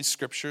call it, the Holy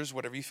Scriptures,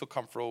 whatever you feel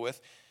comfortable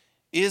with,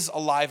 is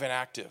alive and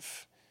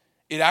active.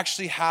 It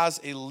actually has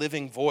a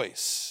living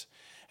voice.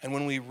 And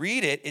when we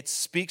read it, it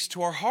speaks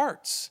to our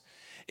hearts.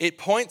 It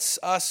points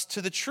us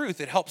to the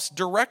truth. It helps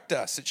direct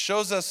us. It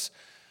shows us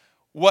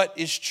what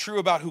is true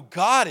about who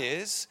God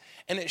is,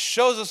 and it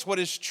shows us what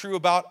is true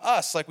about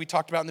us, like we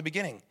talked about in the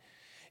beginning.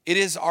 It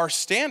is our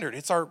standard.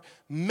 It's our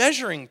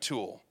measuring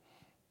tool,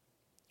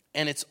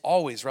 and it's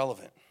always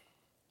relevant.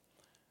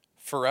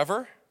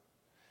 Forever,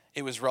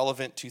 it was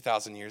relevant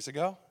 2,000 years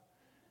ago,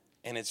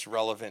 and it's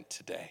relevant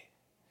today.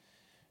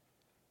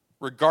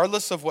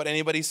 Regardless of what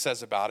anybody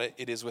says about it,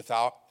 it is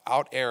without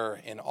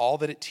error in all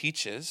that it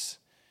teaches,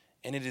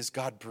 and it is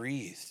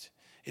God-breathed.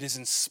 It is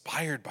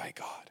inspired by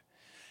God.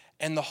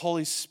 And the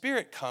Holy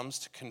Spirit comes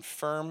to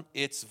confirm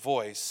its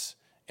voice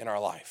in our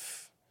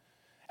life.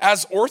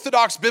 As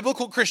Orthodox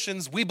biblical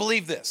Christians, we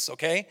believe this,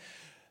 okay?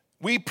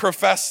 We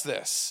profess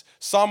this.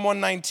 Psalm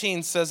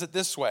 119 says it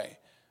this way,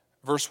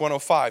 verse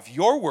 105,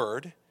 "Your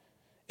word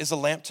is a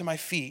lamp to my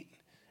feet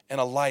and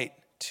a light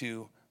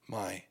to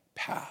my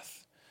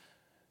path."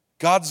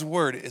 God's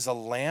word is a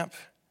lamp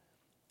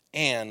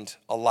and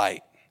a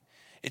light.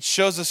 It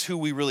shows us who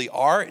we really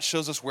are. It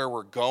shows us where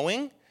we're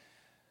going.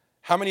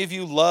 How many of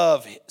you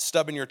love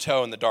stubbing your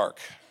toe in the dark?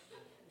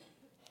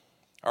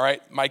 All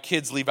right, my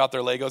kids leave out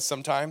their Legos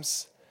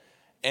sometimes.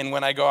 And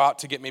when I go out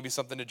to get maybe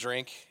something to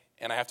drink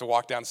and I have to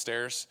walk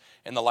downstairs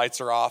and the lights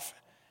are off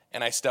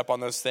and I step on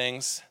those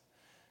things,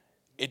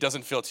 it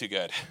doesn't feel too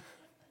good.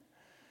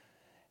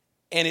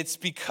 And it's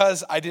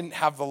because I didn't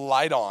have the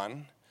light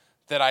on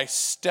that I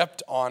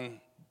stepped on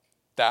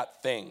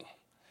that thing.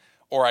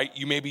 Or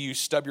maybe you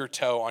stub your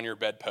toe on your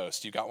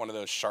bedpost. You got one of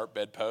those sharp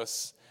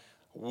bedposts,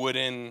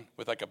 wooden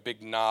with like a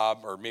big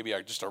knob or maybe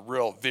just a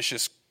real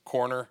vicious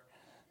corner.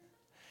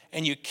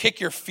 And you kick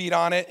your feet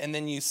on it and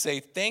then you say,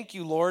 "Thank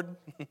you, Lord."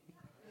 No,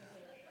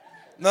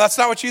 that's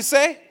not what you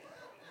say?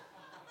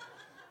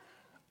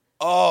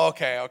 Oh,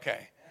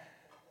 okay.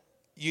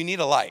 You need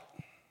a light.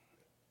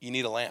 You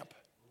need a lamp.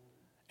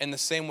 And the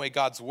same way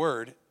God's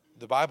word,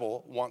 the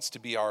Bible, wants to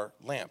be our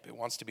lamp. It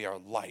wants to be our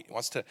light. It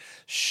wants to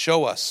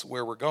show us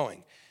where we're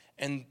going.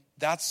 And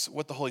that's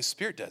what the Holy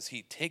Spirit does.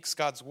 He takes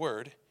God's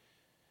word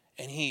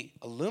and he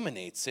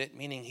illuminates it,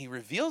 meaning he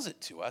reveals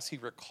it to us. He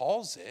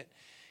recalls it.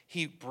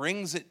 He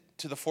brings it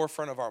to the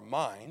forefront of our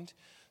mind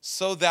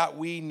so that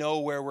we know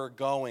where we're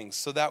going,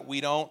 so that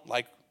we don't,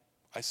 like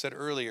I said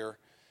earlier,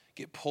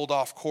 get pulled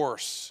off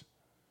course,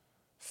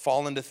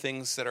 fall into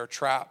things that are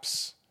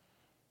traps,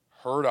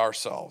 hurt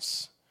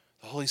ourselves.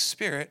 The Holy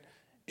Spirit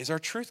is our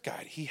truth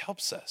guide. He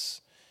helps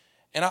us.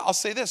 And I'll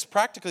say this,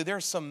 practically, there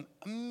are some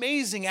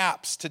amazing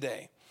apps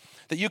today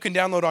that you can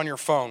download on your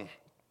phone.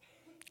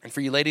 And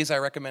for you ladies, I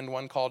recommend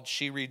one called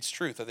She Reads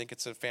Truth. I think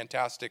it's a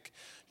fantastic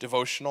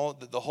devotional.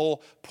 The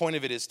whole point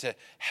of it is to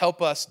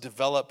help us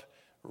develop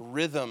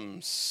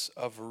rhythms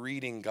of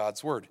reading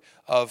God's word,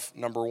 of,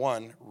 number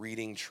one,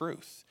 reading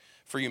truth.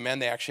 For you men,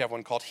 they actually have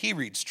one called He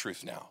Reads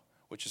Truth now,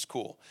 which is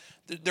cool.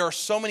 There are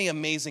so many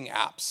amazing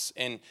apps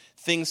and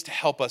things to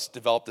help us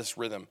develop this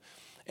rhythm.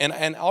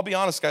 And I'll be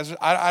honest, guys,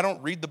 I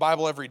don't read the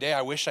Bible every day.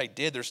 I wish I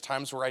did. There's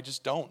times where I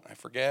just don't. I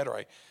forget,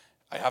 or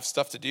I have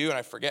stuff to do and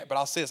I forget. But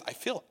I'll say this, I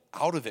feel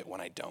out of it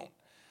when I don't.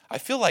 I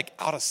feel like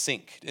out of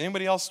sync. Did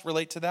anybody else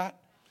relate to that?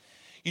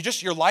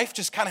 Your life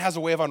just kind of has a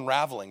way of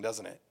unraveling,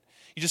 doesn't it?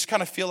 You just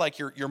kind of feel like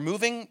you're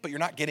moving, but you're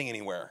not getting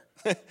anywhere.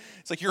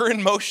 It's like you're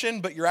in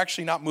motion, but you're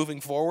actually not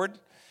moving forward.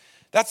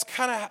 That's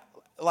kind of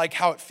like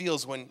how it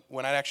feels when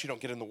I actually don't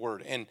get in the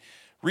Word. And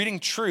reading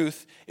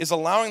truth is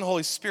allowing the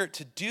Holy Spirit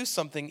to do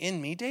something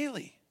in me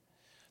daily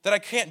that I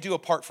can't do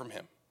apart from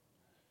Him.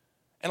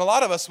 And a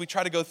lot of us, we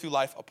try to go through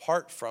life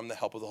apart from the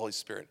help of the Holy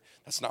Spirit.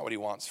 That's not what He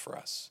wants for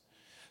us.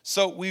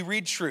 So we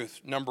read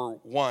truth, number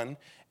one.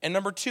 And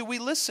number two, we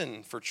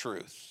listen for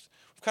truth.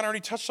 We've kind of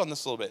already touched on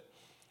this a little bit.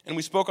 And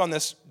we spoke on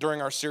this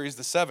during our series,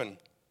 The Seven,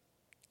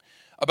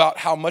 about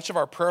how much of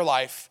our prayer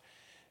life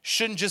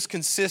shouldn't just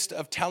consist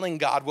of telling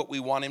God what we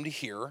want Him to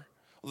hear.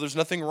 Well, there's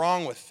nothing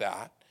wrong with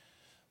that.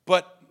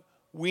 But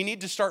we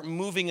need to start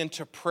moving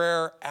into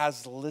prayer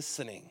as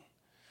listening,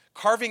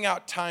 carving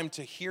out time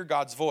to hear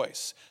God's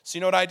voice. So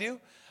you know what I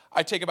do?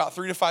 I take about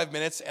 3 to 5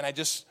 minutes and I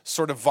just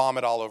sort of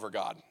vomit all over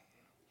God.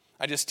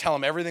 I just tell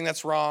Him everything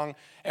that's wrong,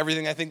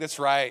 everything I think that's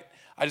right.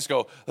 I just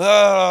go,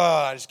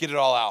 I just get it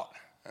all out.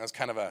 That's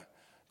kind of a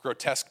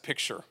grotesque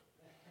picture.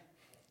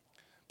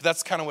 But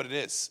that's kind of what it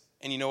is.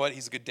 And you know what?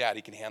 He's a good dad.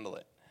 He can handle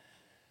it.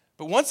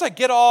 But once I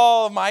get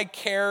all of my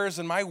cares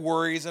and my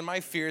worries and my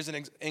fears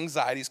and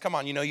anxieties, come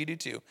on, you know you do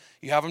too.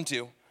 You have them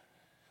too.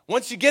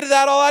 Once you get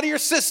that all out of your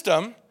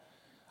system,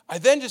 I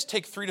then just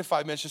take 3 to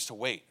 5 minutes just to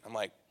wait. I'm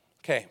like,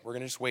 okay, we're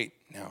going to just wait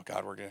now,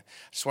 God.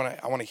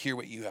 I want to hear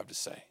what you have to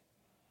say.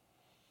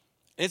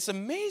 It's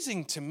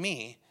amazing to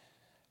me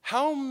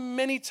how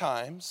many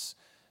times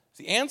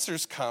the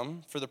answers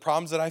come for the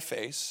problems that I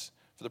face,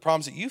 for the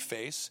problems that you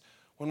face,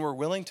 when we're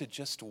willing to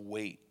just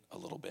wait a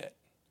little bit.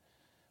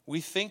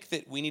 We think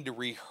that we need to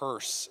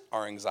rehearse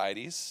our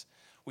anxieties.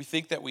 We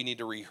think that we need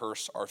to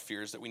rehearse our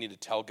fears, that we need to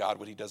tell God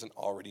what He doesn't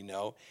already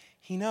know.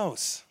 He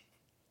knows.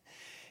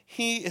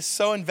 He is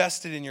so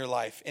invested in your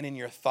life and in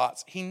your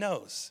thoughts. He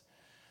knows.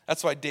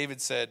 That's why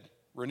David said,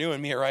 "Renew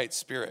in me a right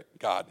spirit,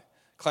 God.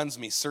 Cleanse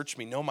me, search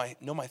me, know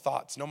my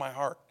thoughts, know my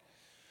heart."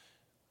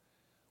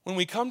 When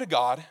we come to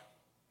God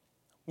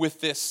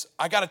with this,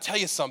 I got to tell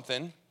you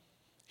something,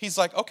 He's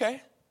like,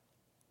 okay,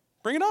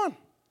 bring it on.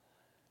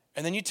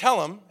 And then you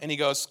tell Him, and He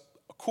goes,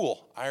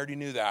 cool, I already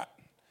knew that,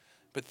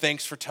 but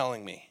thanks for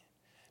telling me.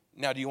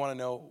 Now, do you want to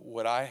know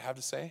what I have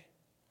to say?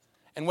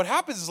 And what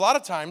happens is a lot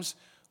of times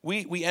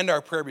we end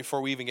our prayer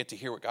before we even get to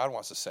hear what God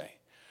wants to say.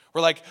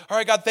 We're like, all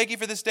right, God, thank you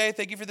for this day.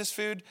 Thank you for this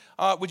food.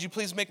 Would you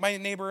please make my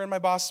neighbor and my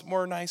boss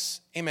more nice?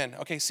 Amen.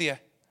 Okay, see ya.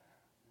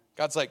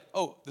 God's like,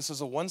 oh, this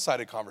is a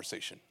one-sided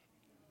conversation.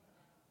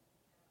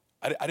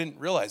 I didn't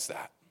realize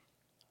that.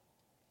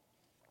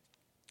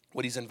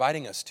 What He's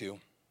inviting us to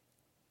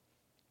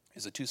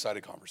is a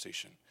two-sided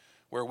conversation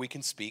where we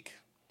can speak,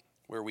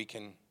 where we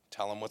can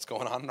tell Him what's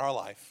going on in our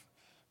life.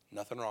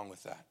 Nothing wrong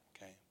with that,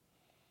 okay?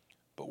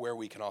 But where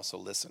we can also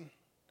listen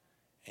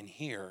and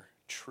hear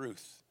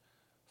truth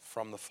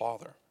from the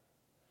Father.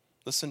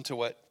 Listen to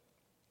what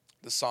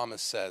the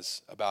psalmist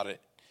says about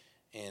it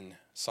in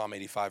Psalm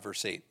 85,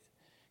 verse 8.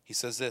 He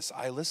says this,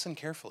 I listen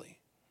carefully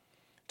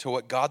to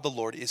what God the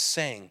Lord is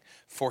saying,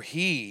 for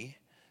he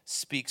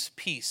speaks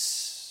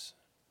peace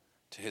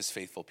to his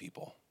faithful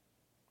people.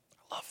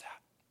 I love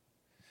that.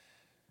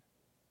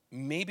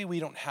 Maybe we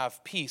don't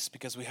have peace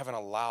because we haven't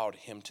allowed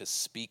him to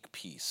speak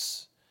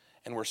peace.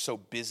 And we're so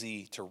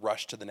busy to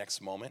rush to the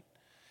next moment.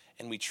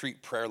 And we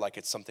treat prayer like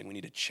it's something we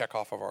need to check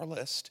off of our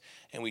list.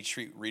 And we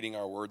treat reading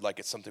our word like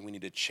it's something we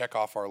need to check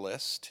off our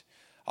list.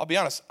 I'll be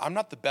honest, I'm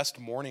not the best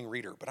morning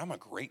reader, but I'm a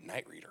great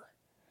night reader.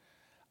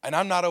 And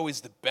I'm not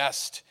always the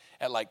best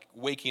at like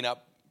waking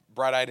up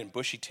bright-eyed and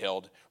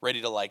bushy-tailed,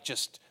 ready to like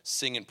just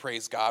sing and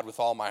praise God with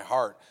all my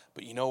heart.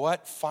 But you know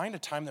what? Find a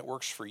time that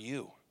works for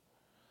you.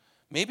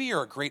 Maybe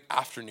you're a great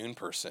afternoon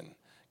person.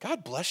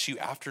 God bless you,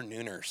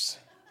 afternooners.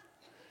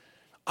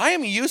 I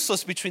am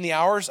useless between the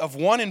hours of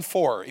 1 and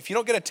 4. If you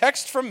don't get a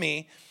text from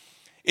me,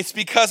 it's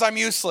because I'm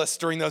useless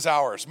during those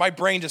hours. My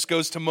brain just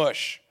goes to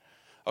mush,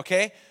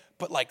 okay?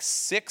 But like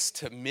 6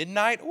 to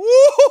midnight,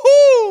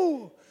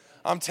 woo-hoo-hoo!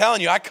 I'm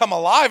telling you, I come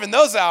alive in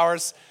those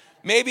hours,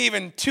 maybe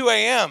even 2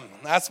 a.m.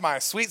 That's my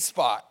sweet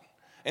spot.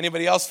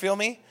 Anybody else feel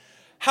me?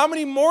 How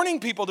many morning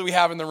people do we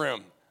have in the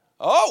room?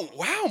 Oh,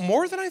 wow,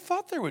 more than I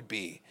thought there would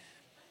be.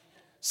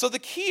 So the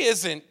key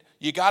isn't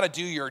you got to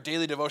do your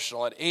daily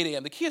devotional at 8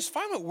 a.m. The key is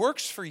find what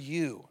works for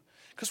you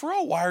because we're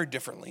all wired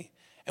differently.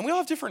 And we all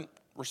have different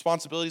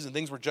responsibilities and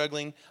things we're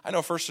juggling. I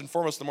know first and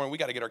foremost in the morning, we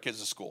got to get our kids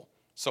to school.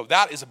 So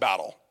that is a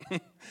battle.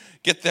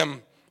 Get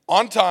them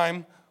on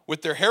time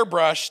with their hair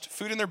brushed,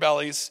 food in their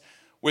bellies,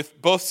 with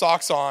both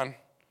socks on.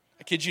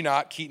 I kid you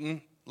not,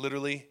 Keaton,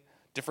 literally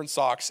different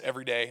socks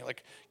every day.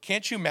 Like,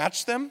 can't you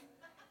match them?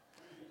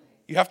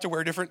 You have to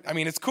wear different, I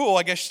mean, it's cool.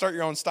 I guess you start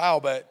your own style,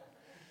 but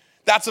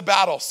that's a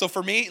battle. So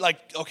for me, like,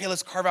 okay,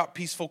 let's carve out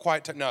peaceful,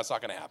 quiet time. No, it's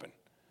not going to happen,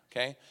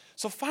 okay?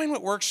 So find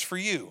what works for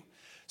you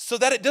so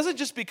that it doesn't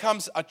just become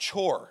a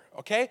chore,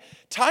 okay?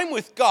 Time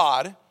with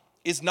God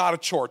is not a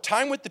chore.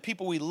 Time with the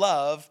people we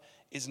love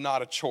is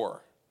not a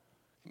chore.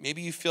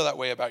 Maybe you feel that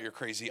way about your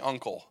crazy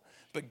uncle,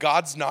 but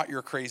God's not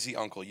your crazy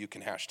uncle. You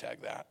can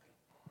hashtag that.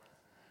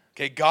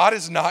 Okay, God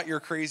is not your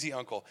crazy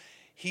uncle.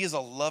 He is a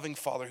loving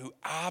Father who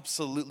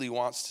absolutely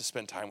wants to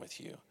spend time with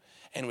you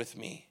and with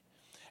me.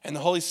 And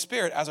the Holy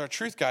Spirit, as our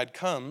truth guide,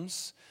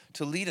 comes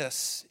to lead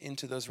us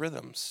into those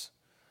rhythms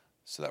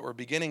so that we're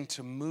beginning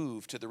to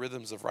move to the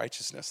rhythms of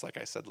righteousness, like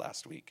I said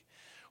last week.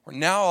 Where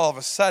now, all of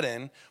a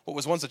sudden, what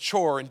was once a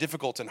chore and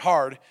difficult and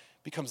hard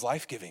becomes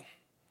life-giving.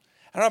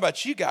 I don't know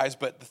about you guys,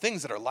 but the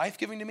things that are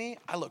life-giving to me,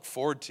 I look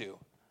forward to.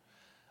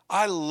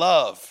 I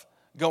love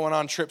going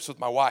on trips with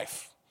my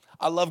wife.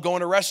 I love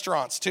going to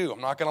restaurants, too. I'm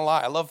not going to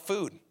lie. I love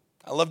food.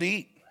 I love to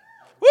eat.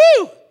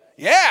 Woo!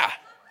 Yeah!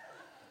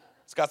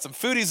 It's got some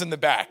foodies in the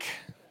back.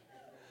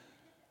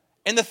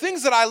 And the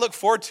things that I look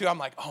forward to, I'm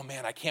like, oh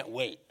man, I can't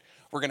wait.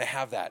 We're going to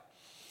have that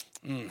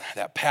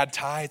pad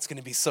thai. It's going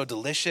to be so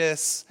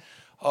delicious.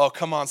 Oh,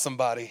 come on,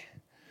 somebody.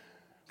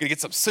 Going to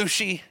get some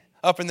sushi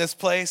up in this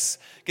place.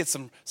 Get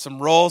some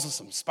rolls with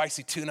some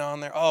spicy tuna on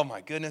there. Oh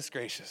my goodness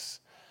gracious.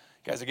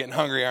 You guys are getting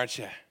hungry, aren't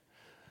you?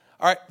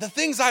 All right, the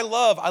things I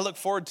love, I look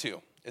forward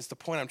to is the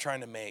point I'm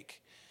trying to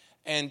make.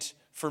 And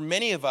for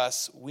many of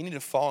us, we need to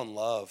fall in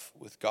love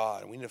with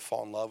God. We need to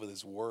fall in love with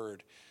his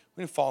word.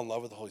 We need to fall in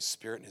love with the Holy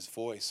Spirit and his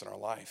voice in our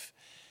life.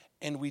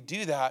 And we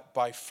do that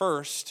by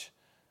first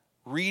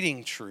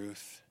reading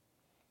truth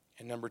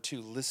and number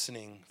 2,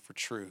 listening for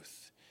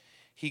truth.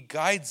 He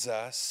guides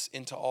us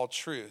into all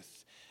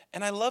truth.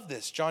 And I love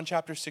this. John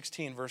chapter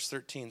 16, verse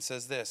 13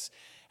 says this,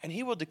 and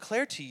he will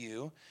declare to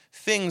you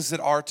things that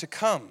are to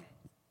come.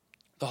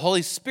 The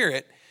Holy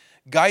Spirit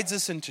guides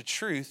us into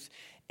truth,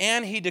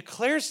 and he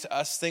declares to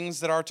us things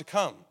that are to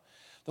come.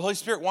 The Holy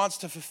Spirit wants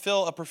to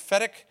fulfill a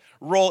prophetic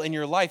role in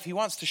your life. He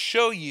wants to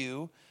show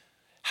you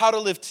how to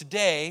live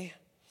today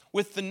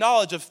with the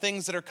knowledge of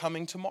things that are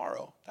coming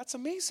tomorrow. That's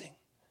amazing.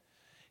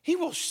 He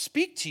will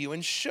speak to you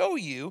and show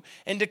you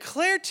and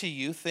declare to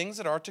you things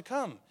that are to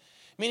come.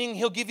 Meaning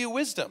he'll give you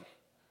wisdom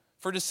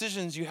for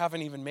decisions you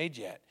haven't even made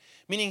yet.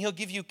 Meaning he'll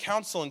give you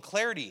counsel and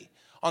clarity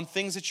on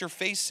things that you're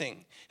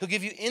facing. He'll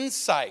give you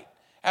insight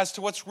as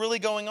to what's really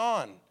going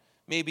on,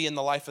 maybe in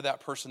the life of that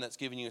person that's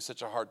giving you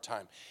such a hard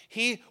time.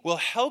 He will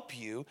help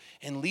you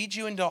and lead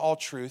you into all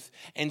truth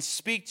and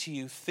speak to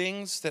you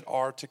things that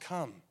are to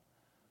come.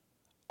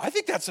 I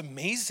think that's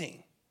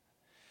amazing.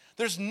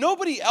 There's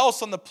nobody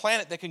else on the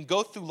planet that can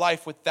go through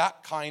life with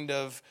that kind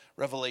of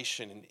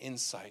revelation and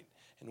insight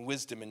and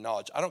wisdom and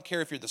knowledge. I don't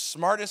care if you're the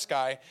smartest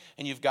guy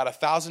and you've got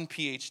 1,000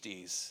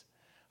 PhDs,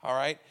 all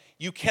right?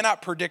 You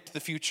cannot predict the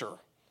future.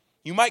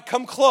 You might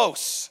come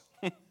close.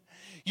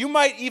 You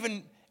might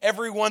even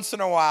every once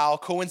in a while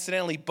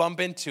coincidentally bump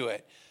into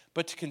it.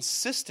 But to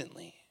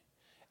consistently,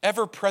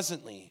 ever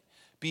presently,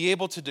 be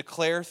able to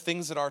declare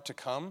things that are to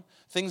come,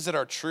 things that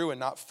are true and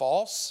not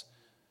false,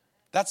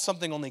 that's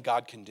something only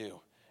God can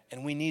do.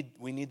 And we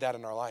need that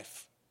in our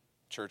life,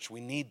 church.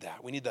 We need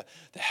that. We need the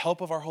help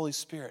of our Holy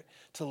Spirit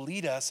to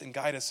lead us and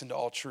guide us into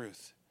all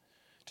truth,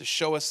 to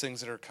show us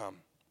things that are come.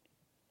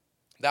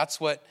 That's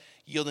what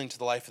yielding to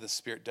the life of the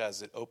Spirit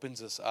does, it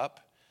opens us up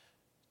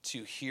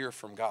to hear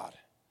from God.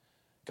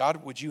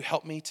 God, would you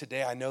help me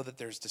today? I know that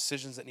there's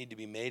decisions that need to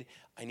be made.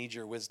 I need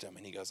your wisdom.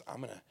 And he goes,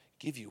 I'm going to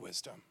give you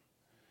wisdom.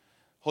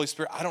 Holy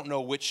Spirit, I don't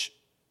know which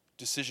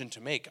decision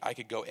to make. I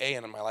could go A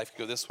and my life could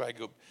go this way.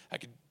 I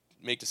could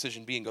make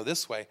decision B and go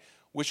this way.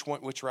 Which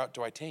route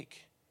do I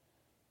take?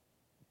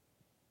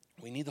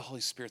 We need the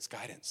Holy Spirit's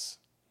guidance.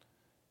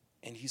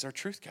 And he's our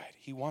truth guide.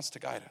 He wants to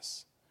guide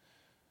us.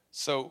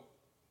 So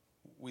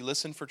we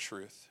listen for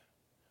truth.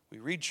 We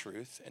read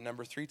truth. And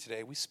number 3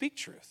 today, we speak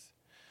truth.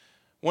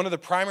 One of the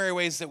primary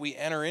ways that we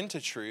enter into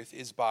truth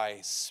is by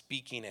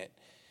speaking it.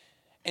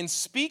 And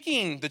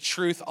speaking the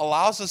truth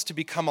allows us to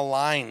become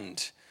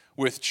aligned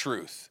with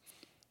truth.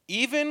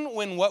 Even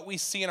when what we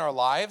see in our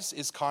lives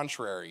is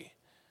contrary.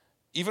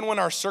 Even when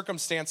our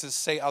circumstances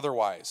say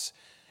otherwise.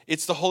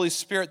 It's the Holy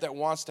Spirit that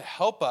wants to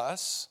help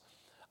us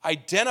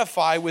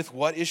identify with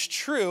what is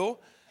true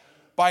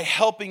by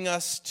helping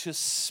us to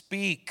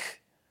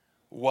speak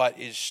what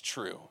is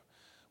true.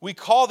 We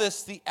call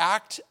this the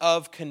act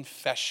of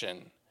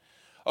confession.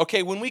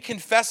 Okay, when we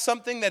confess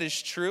something that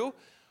is true,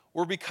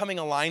 we're becoming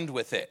aligned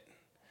with it.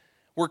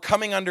 We're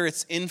coming under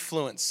its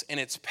influence and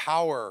its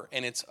power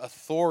and its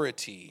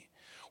authority.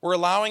 We're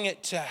allowing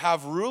it to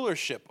have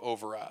rulership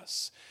over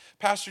us.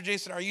 Pastor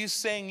Jason, are you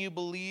saying you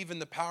believe in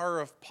the power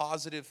of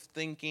positive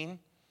thinking?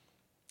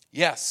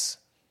 Yes.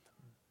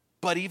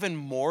 But even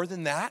more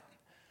than that,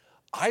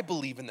 I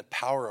believe in the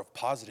power of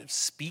positive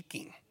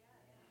speaking.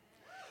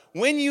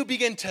 When you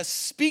begin to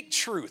speak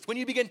truth, when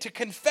you begin to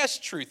confess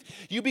truth,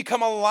 you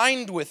become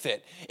aligned with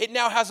it. It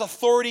now has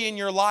authority in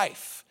your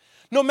life.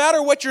 No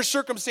matter what your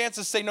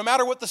circumstances say, no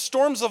matter what the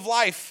storms of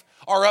life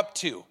are up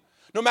to,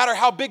 no matter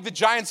how big the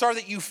giants are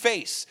that you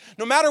face,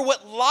 no matter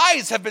what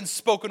lies have been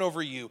spoken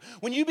over you,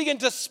 when you begin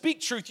to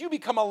speak truth, you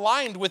become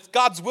aligned with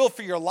God's will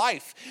for your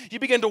life. You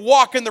begin to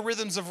walk in the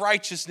rhythms of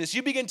righteousness.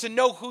 You begin to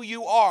know who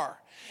you are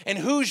and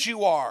whose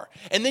you are.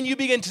 And then you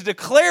begin to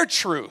declare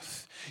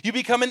truth. You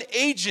become an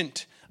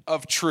agent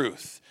of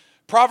truth.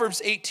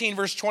 Proverbs 18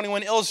 verse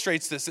 21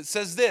 illustrates this. It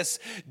says this,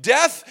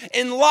 death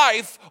and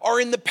life are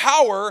in the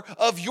power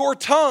of your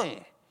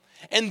tongue,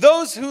 and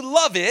those who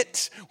love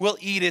it will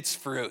eat its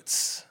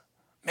fruits.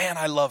 Man,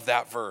 I love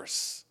that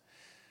verse.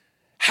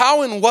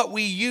 How and what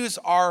we use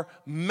our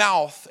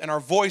mouth and our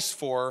voice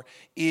for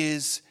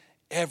is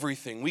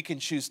everything. We can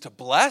choose to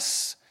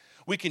bless,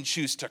 we can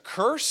choose to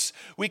curse,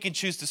 we can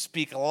choose to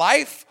speak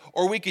life,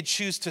 or we could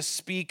choose to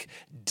speak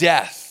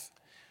death.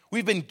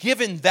 We've been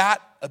given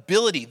that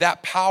ability,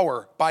 that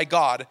power by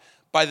God,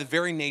 by the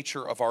very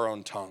nature of our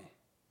own tongue.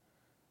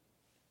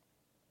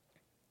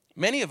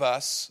 Many of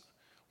us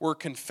were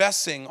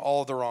confessing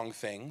all the wrong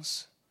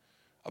things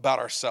about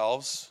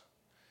ourselves,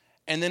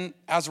 and then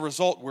as a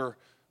result, we're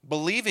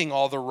believing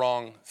all the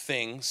wrong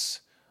things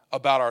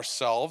about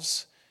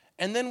ourselves,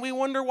 and then we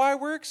wonder why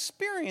we're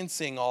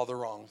experiencing all the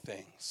wrong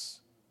things.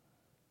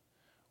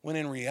 When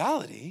in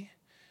reality,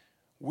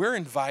 we're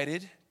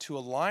invited to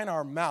align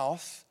our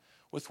mouth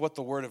with what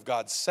the Word of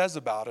God says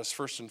about us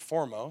first and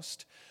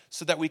foremost,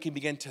 so that we can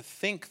begin to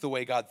think the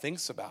way God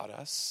thinks about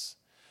us,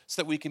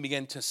 so that we can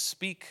begin to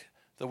speak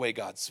the way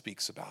God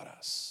speaks about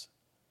us.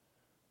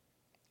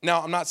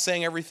 Now, I'm not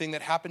saying everything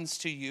that happens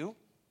to you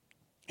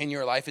in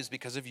your life is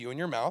because of you and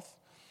your mouth.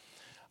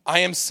 I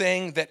am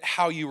saying that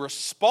how you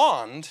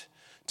respond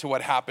to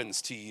what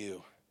happens to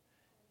you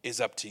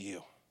is up to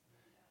you.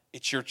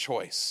 It's your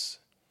choice.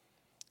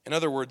 In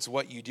other words,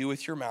 what you do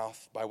with your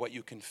mouth by what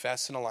you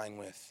confess and align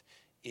with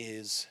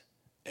is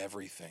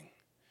everything.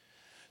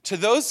 To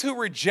those who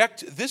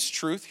reject this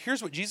truth,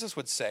 here's what Jesus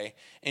would say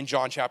in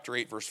John chapter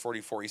 8, verse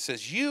 44. He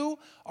says, you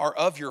are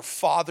of your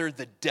father,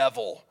 the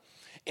devil,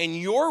 and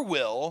your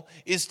will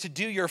is to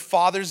do your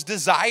father's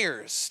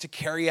desires, to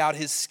carry out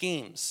his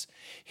schemes.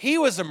 He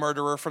was a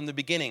murderer from the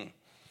beginning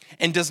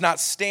and does not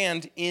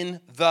stand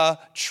in the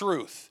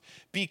truth,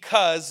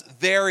 because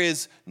there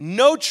is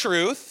no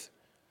truth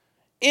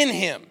in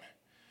him.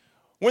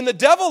 When the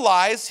devil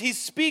lies, he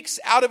speaks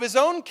out of his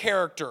own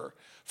character,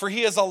 for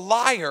he is a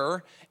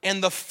liar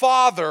and the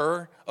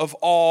father of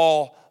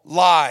all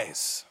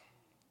lies.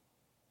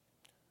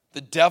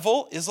 The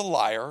devil is a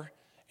liar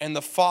and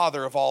the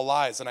father of all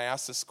lies. And I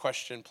asked this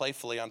question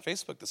playfully on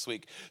Facebook this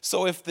week.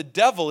 So if the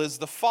devil is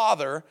the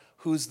father,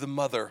 who's the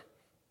mother?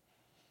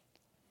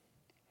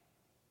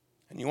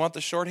 And you want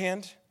the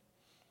shorthand?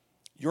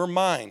 Your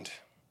mind,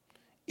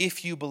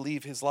 if you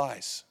believe his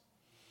lies.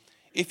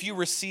 If you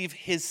receive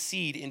his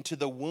seed into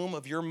the womb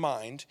of your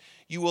mind,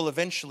 you will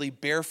eventually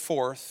bear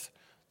forth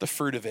the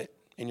fruit of it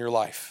in your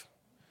life.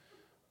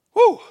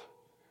 Woo!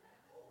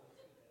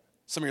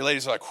 Some of your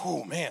ladies are like,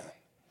 whoo, man,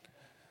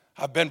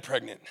 I've been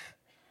pregnant.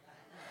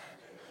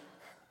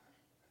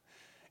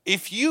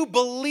 If you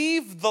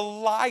believe the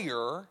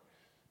liar,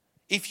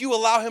 if you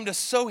allow him to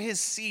sow his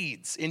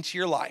seeds into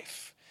your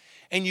life,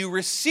 and you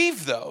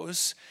receive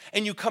those,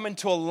 and you come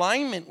into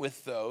alignment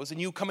with those, and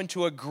you come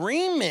into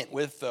agreement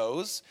with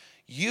those,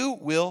 you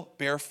will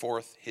bear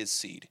forth his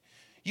seed.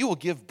 You will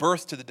give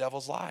birth to the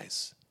devil's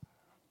lies.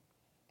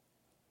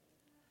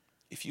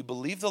 If you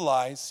believe the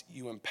lies,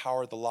 you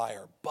empower the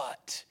liar.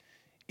 But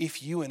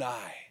if you and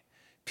I,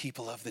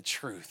 people of the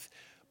truth,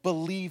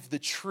 believe the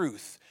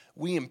truth,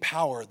 we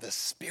empower the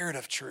Spirit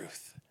of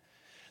truth.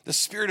 The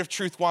Spirit of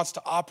truth wants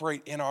to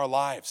operate in our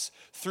lives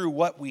through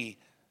what we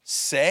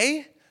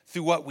say,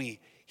 through what we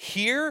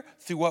hear,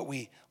 through what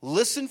we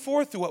listen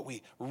for, through what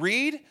we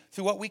read,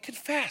 through what we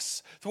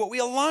confess, through what we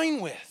align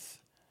with.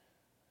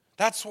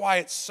 That's why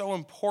it's so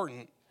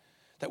important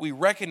that we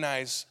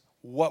recognize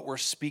what we're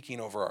speaking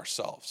over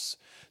ourselves.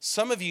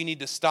 Some of you need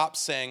to stop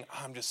saying,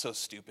 oh, I'm just so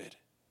stupid.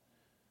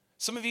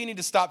 Some of you need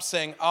to stop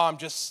saying, oh, I'm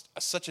just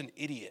such an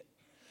idiot.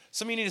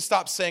 Some of you need to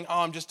stop saying, oh,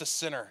 I'm just a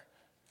sinner.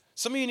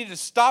 Some of you need to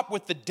stop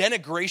with the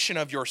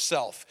denigration of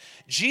yourself.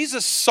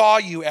 Jesus saw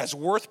you as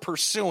worth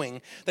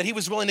pursuing, that he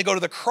was willing to go to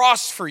the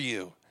cross for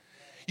you.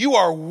 You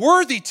are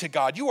worthy to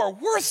God. You are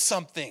worth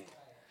something.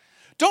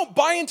 Don't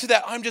buy into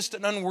that, I'm just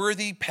an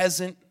unworthy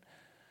peasant,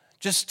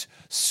 just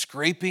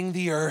scraping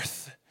the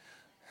earth,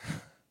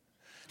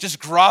 just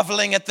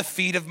groveling at the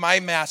feet of my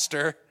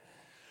master.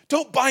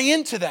 Don't buy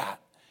into that.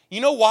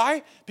 You know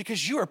why?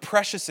 Because you are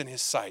precious in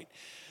his sight.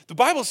 The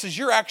Bible says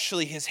you're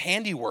actually his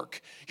handiwork.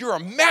 You're a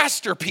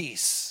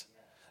masterpiece.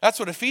 That's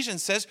what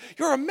Ephesians says.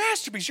 You're a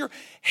masterpiece. You're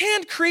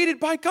hand created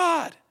by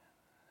God.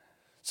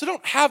 So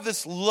don't have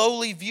this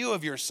lowly view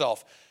of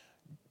yourself.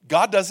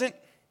 God doesn't.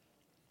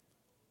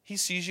 He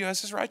sees you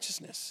as his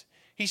righteousness.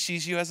 He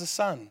sees you as a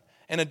son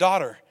and a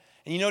daughter.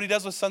 And you know what he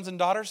does with sons and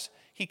daughters?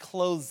 He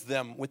clothes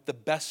them with the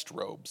best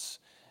robes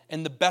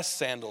and the best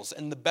sandals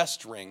and the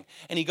best ring.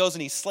 And he goes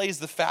and he slays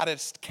the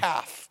fattest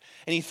calf.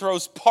 And he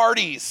throws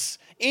parties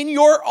in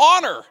your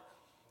honor.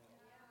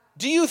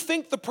 Do you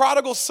think the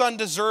prodigal son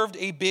deserved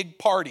a big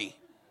party?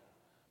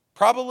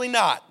 Probably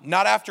not.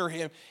 Not after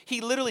him.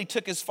 He literally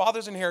took his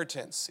father's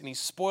inheritance and he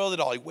spoiled it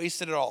all. He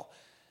wasted it all.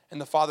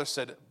 And the father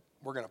said,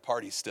 we're going to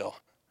party still.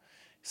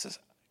 He says,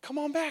 come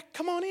on back.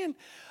 Come on in.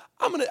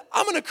 I'm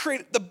going to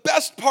create the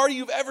best party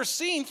you've ever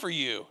seen for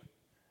you.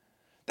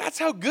 That's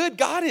how good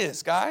God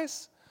is,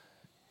 guys.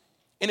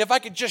 And if I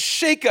could just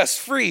shake us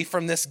free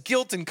from this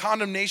guilt and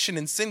condemnation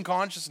and sin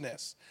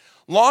consciousness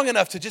long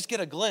enough to just get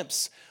a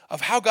glimpse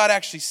of how God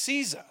actually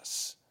sees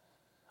us,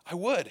 I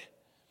would.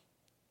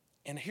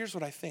 And here's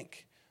what I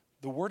think.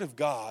 The Word of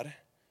God,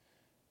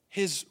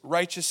 his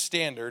righteous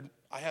standard,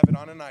 I have it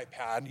on an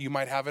iPad. You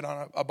might have it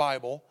on a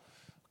Bible,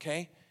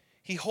 okay?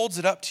 He holds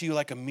it up to you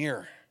like a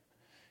mirror.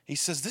 He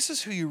says, this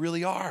is who you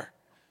really are,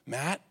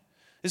 Matt.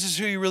 This is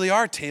who you really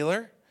are,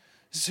 Taylor.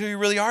 This is who you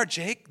really are,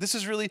 Jake. This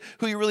is really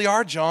who you really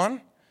are,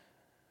 John.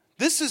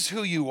 This is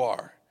who you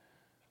are.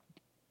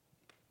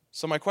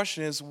 So my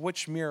question is,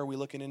 which mirror are we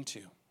looking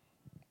into?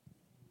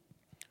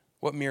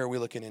 What mirror are we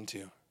looking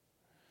into?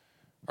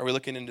 Are we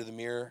looking into the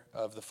mirror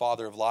of the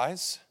father of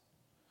lies?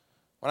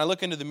 When I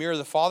look into the mirror of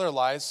the father of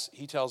lies,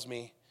 he tells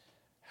me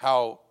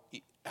how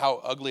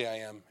ugly I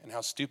am and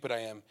how stupid I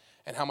am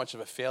and how much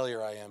of a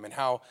failure I am and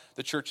how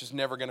the church is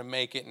never going to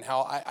make it and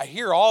how I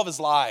hear all of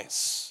his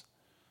lies.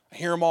 I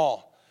hear them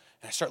all.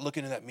 And I start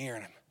looking in that mirror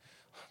and I'm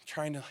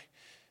trying to,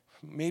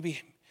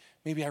 maybe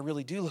I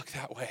really do look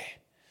that way.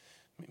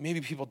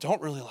 Maybe people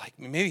don't really like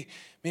me.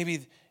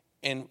 Maybe,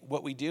 and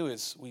what we do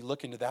is we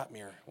look into that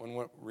mirror when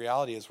what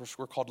reality is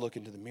we're called to look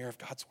into the mirror of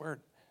God's word.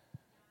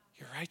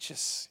 You're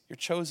righteous. You're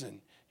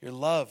chosen. You're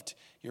loved.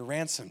 You're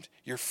ransomed.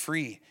 You're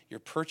free. You're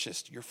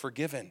purchased. You're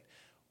forgiven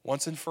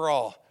once and for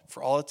all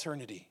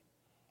eternity.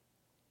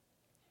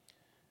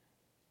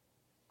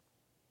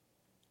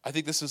 I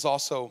think this is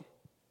also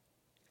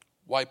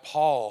why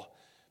Paul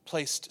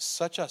placed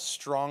such a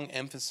strong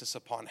emphasis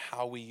upon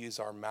how we use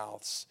our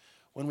mouths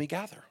when we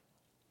gather,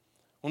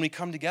 when we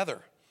come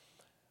together.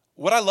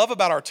 What I love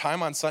about our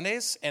time on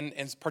Sundays, and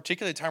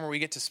particularly the time where we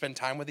get to spend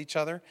time with each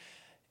other,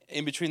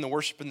 in between the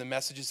worship and the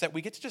message, is that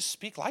we get to just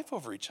speak life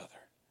over each other.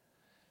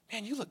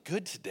 Man, you look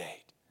good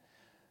today.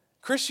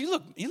 Chris, you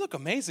look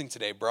amazing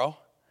today, bro.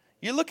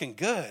 You're looking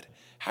good.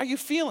 How you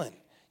feeling?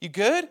 You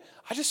good?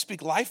 I just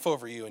speak life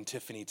over you and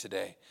Tiffany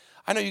today.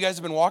 I know you guys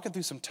have been walking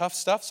through some tough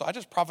stuff, so I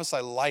just prophesy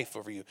life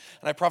over you.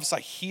 And I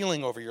prophesy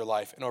healing over your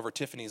life and over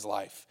Tiffany's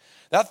life.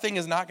 That thing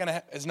is not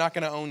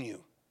gonna own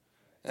you.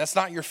 That's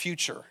not your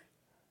future.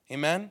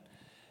 Amen?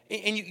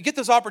 And you get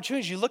those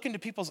opportunities. You look into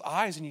people's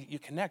eyes and you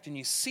connect and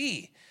you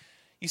see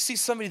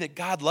somebody that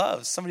God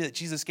loves, somebody that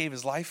Jesus gave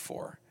his life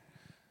for.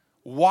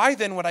 Why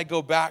then would I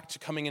go back to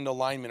coming into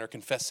alignment or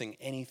confessing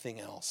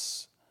anything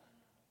else?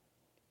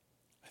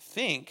 I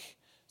think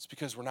it's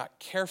because we're not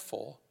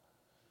careful,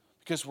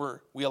 because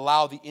we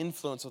allow the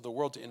influence of the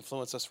world to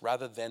influence us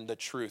rather than the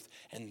truth.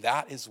 And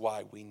that is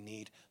why we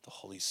need the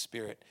Holy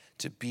Spirit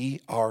to be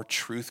our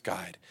truth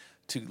guide,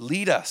 to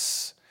lead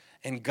us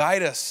and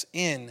guide us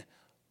in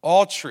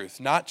all truth,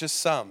 not just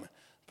some,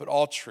 but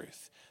all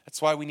truth. That's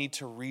why we need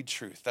to read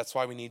truth. That's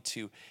why we need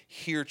to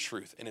hear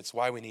truth. And it's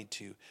why we need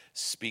to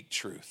speak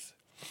truth.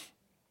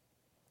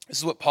 This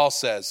is what Paul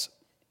says.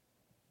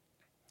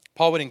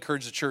 Paul would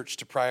encourage the church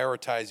to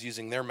prioritize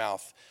using their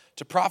mouth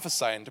to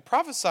prophesy. And to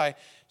prophesy,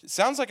 it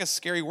sounds like a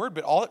scary word,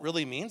 but all it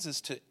really means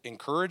is to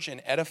encourage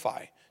and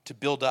edify, to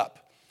build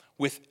up.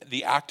 with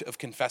the act of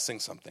confessing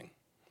something.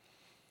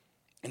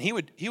 And he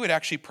would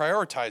actually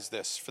prioritize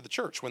this for the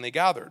church when they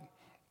gathered.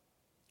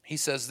 He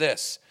says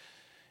this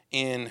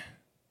in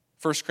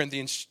 1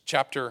 Corinthians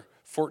chapter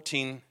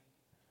 14,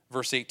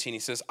 verse 18. He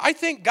says, I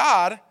thank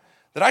God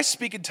that I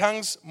speak in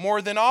tongues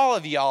more than all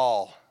of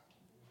y'all.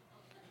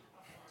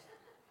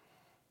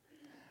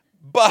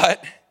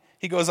 But,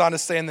 he goes on to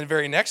say in the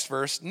very next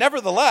verse,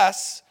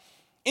 nevertheless,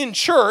 in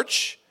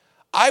church,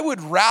 I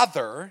would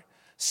rather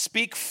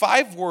speak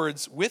 5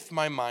 words with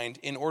my mind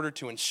in order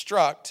to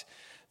instruct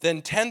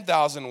than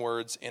 10,000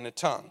 words in a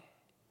tongue.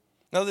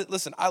 Now,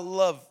 listen, I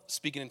love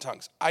speaking in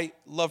tongues. I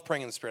love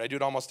praying in the Spirit. I do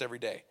it almost every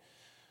day.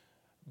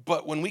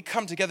 But when we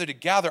come together to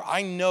gather,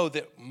 I know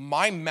that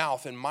my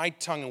mouth and my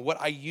tongue and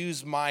what I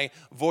use my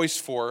voice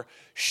for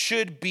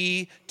should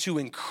be to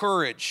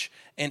encourage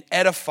and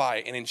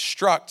edify and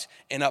instruct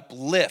and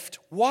uplift.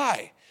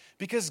 Why?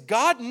 Because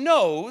God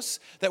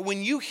knows that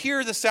when you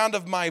hear the sound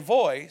of my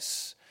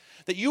voice,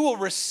 that you will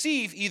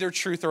receive either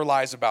truth or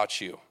lies about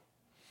you.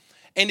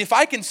 And if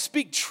I can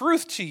speak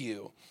truth to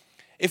you,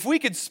 if we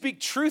could speak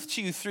truth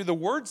to you through the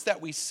words that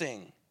we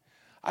sing,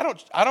 I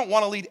don't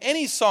want to lead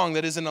any song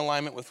that is in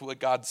alignment with what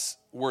God's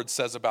word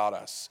says about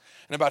us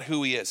and about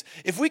who he is.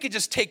 If we could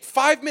just take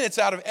 5 minutes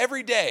out of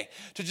every day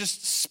to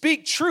just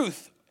speak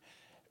truth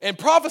and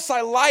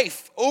prophesy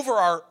life over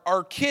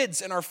our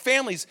kids and our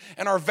families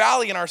and our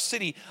valley and our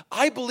city,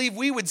 I believe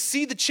we would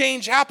see the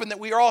change happen that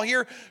we are all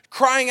here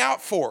crying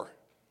out for.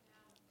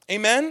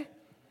 Amen?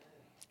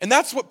 And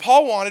that's what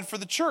Paul wanted for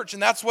the church,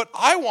 and that's what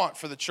I want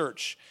for the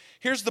church.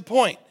 Here's the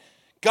point.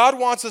 God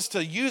wants us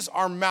to use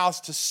our mouths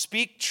to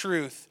speak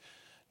truth,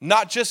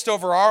 not just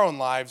over our own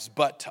lives,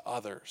 but to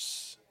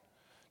others.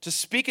 To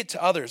speak it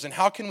to others. And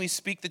how can we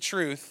speak the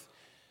truth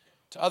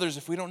to others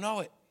if we don't know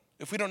it?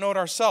 If we don't know it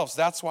ourselves,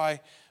 that's why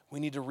we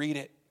need to read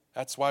it.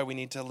 That's why we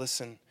need to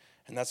listen.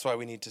 And that's why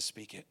we need to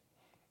speak it.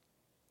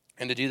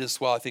 And to do this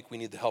well, I think we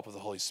need the help of the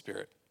Holy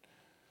Spirit.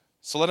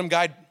 So let him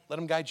guide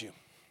you.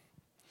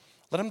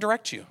 Let him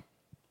direct you.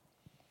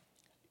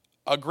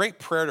 A great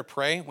prayer to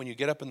pray when you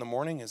get up in the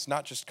morning is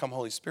not just come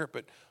Holy Spirit,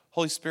 but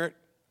Holy Spirit,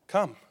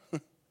 come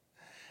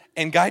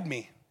and guide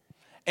me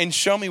and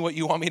show me what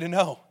you want me to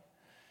know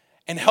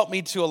and help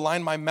me to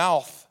align my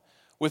mouth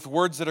with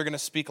words that are going to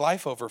speak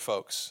life over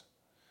folks.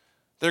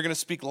 They're going to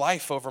speak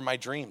life over my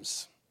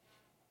dreams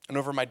and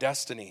over my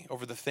destiny,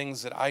 over the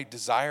things that I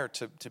desire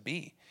to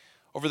be,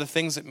 over the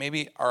things that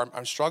maybe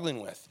I'm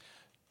struggling with.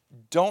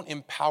 Don't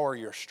empower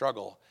your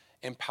struggle.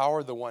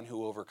 Empower the one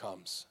who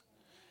overcomes.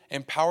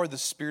 Empower the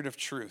Spirit of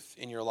truth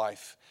in your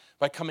life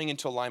by coming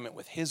into alignment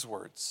with his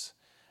words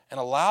and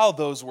allow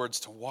those words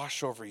to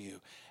wash over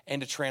you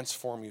and to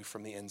transform you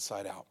from the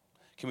inside out.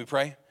 Can we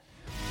pray?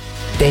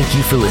 Thank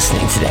you for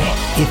listening today.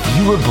 If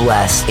you were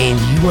blessed and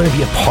you want to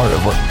be a part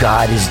of what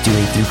God is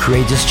doing through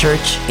Courageous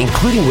Church,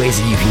 including ways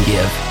that you can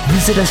give,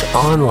 visit us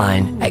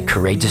online at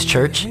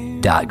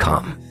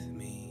courageouschurch.com.